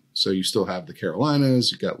up. So you still have the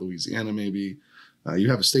Carolinas, you've got Louisiana maybe.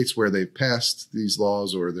 You have states where they've passed these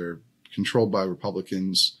laws or they're controlled by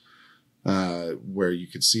Republicans, where you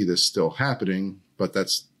could see this still happening, but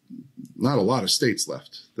that's not a lot of states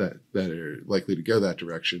left that are likely to go that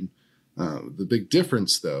direction. The big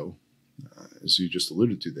difference, though, as you just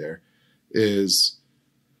alluded to there, is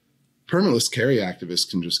permitless carry activists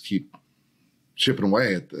can just keep chipping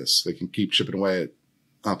away at this. They can keep chipping away at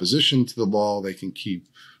opposition to the law. They can keep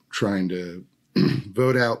trying to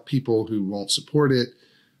vote out people who won't support it,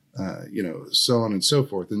 so on and so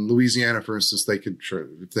forth. In Louisiana, for instance, they could,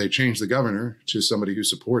 if they change the governor to somebody who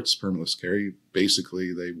supports permitless carry,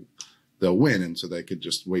 basically they'll win. And so they could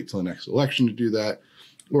just wait till the next election to do that,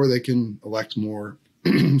 or they can elect more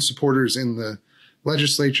supporters in the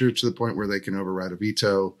legislature to the point where they can override a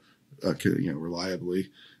veto, reliably,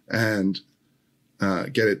 and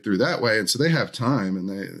get it through that way. And so they have time, and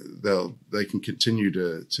they can continue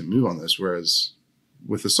to move on this. Whereas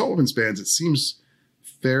with the Sullivan's bans, it seems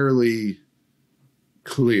fairly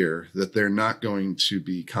clear that they're not going to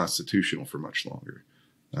be constitutional for much longer.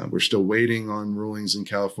 We're still waiting on rulings in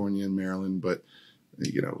California and Maryland, but I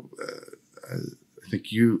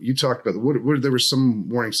think you talked about there were some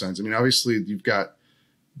warning signs. I mean, obviously you've got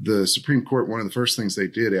the Supreme Court. One of the first things they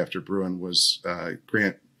did after Bruin was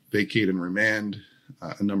grant, vacate, and remand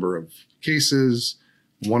a number of cases.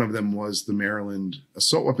 One of them was the Maryland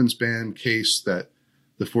assault weapons ban case that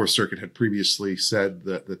the Fourth Circuit had previously said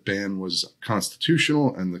that the ban was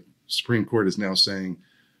constitutional, and the Supreme Court is now saying,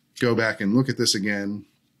 go back and look at this again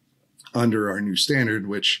under our new standard,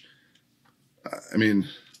 which,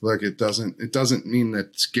 look, it doesn't mean that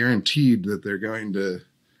it's guaranteed that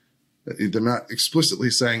they're not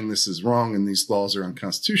explicitly saying this is wrong and these laws are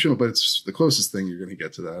unconstitutional, but it's the closest thing you're going to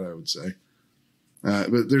get to that, I would say.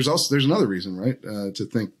 But there's another reason, right, to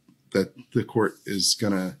think that the court is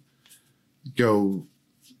going to go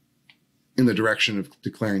in the direction of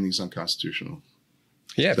declaring these unconstitutional.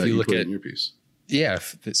 Yeah, if you look at your piece. Yeah.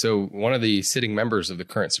 So one of the sitting members of the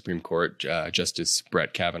current Supreme Court, Justice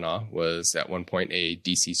Brett Kavanaugh, was at one point a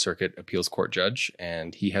D.C. Circuit Appeals Court judge,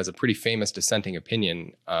 and he has a pretty famous dissenting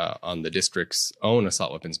opinion on the district's own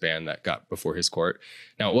assault weapons ban that got before his court.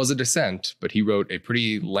 Now, it was a dissent, but he wrote a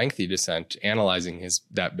pretty lengthy dissent analyzing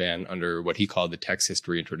that ban under what he called the text,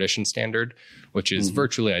 history, and tradition standard, which is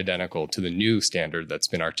virtually identical to the new standard that's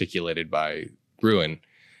been articulated by Bruin.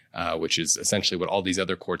 Which is essentially what all these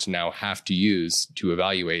other courts now have to use to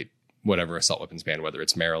evaluate whatever assault weapons ban, whether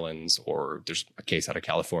it's Maryland's or there's a case out of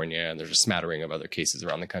California and there's a smattering of other cases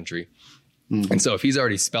around the country. And so if he's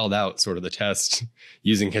already spelled out sort of the test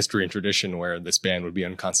using history and tradition where this ban would be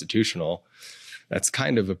unconstitutional, that's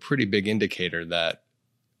kind of a pretty big indicator that,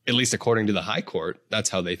 at least according to the high court, that's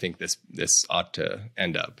how they think this ought to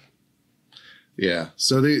end up. Yeah.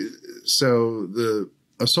 So the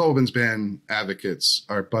assault weapons ban advocates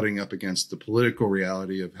are butting up against the political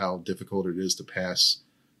reality of how difficult it is to pass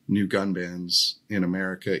new gun bans in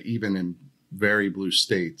America, even in very blue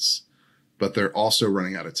states. But they're also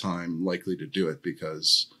running out of time likely to do it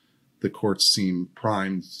because the courts seem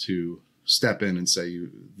primed to step in and say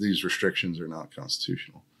these restrictions are not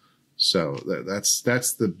constitutional. So that's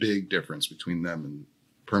the big difference between them and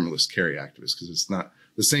permitless carry activists, because it's not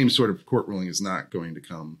the same sort of court ruling is not going to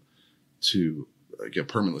come to get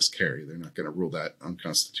permitless carry. They're not going to rule that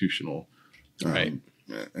unconstitutional. Right.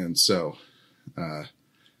 And so,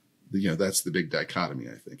 that's the big dichotomy,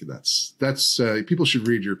 I think. And that's people should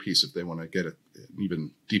read your piece if they want to get an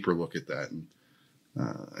even deeper look at that and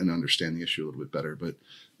understand the issue a little bit better. But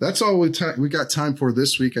that's all we got time for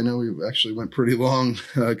this week. I know we actually went pretty long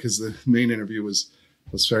because the main interview was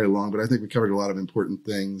very long, but I think we covered a lot of important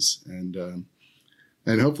things.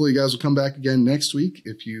 And hopefully you guys will come back again next week.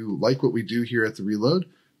 If you like what we do here at The Reload,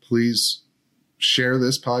 please share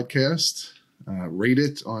this podcast rate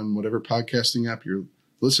it on whatever podcasting app you're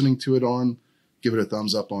listening to it on. Give it a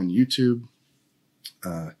thumbs up on YouTube,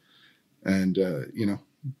 and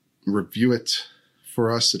review it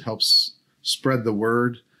for us. It helps spread the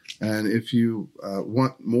word. And if you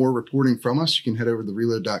want more reporting from us, you can head over to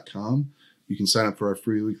thereload.com. You can sign up for our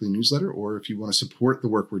free weekly newsletter, or if you want to support the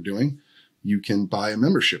work we're doing, you can buy a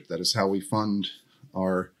membership. That is how we fund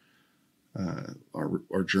our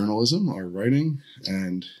journalism, our writing,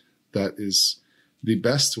 and that is the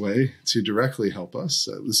best way to directly help us.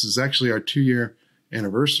 This is actually our 2-year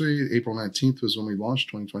anniversary. April 19th was when we launched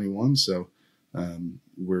 2021. So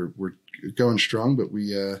we're going strong, but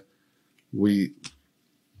we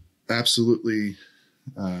absolutely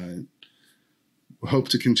hope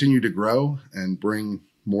to continue to grow and bring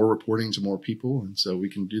more reporting to more people. And so we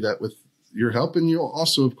can do that with your help. And you'll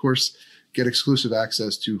also, of course, get exclusive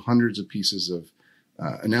access to hundreds of pieces of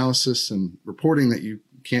analysis and reporting that you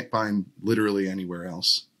can't find literally anywhere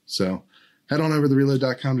else. So head on over to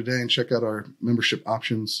thereload.com today and check out our membership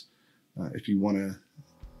options if you want to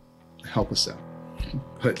help us out.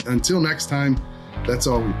 But until next time, that's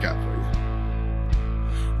all we've got for you.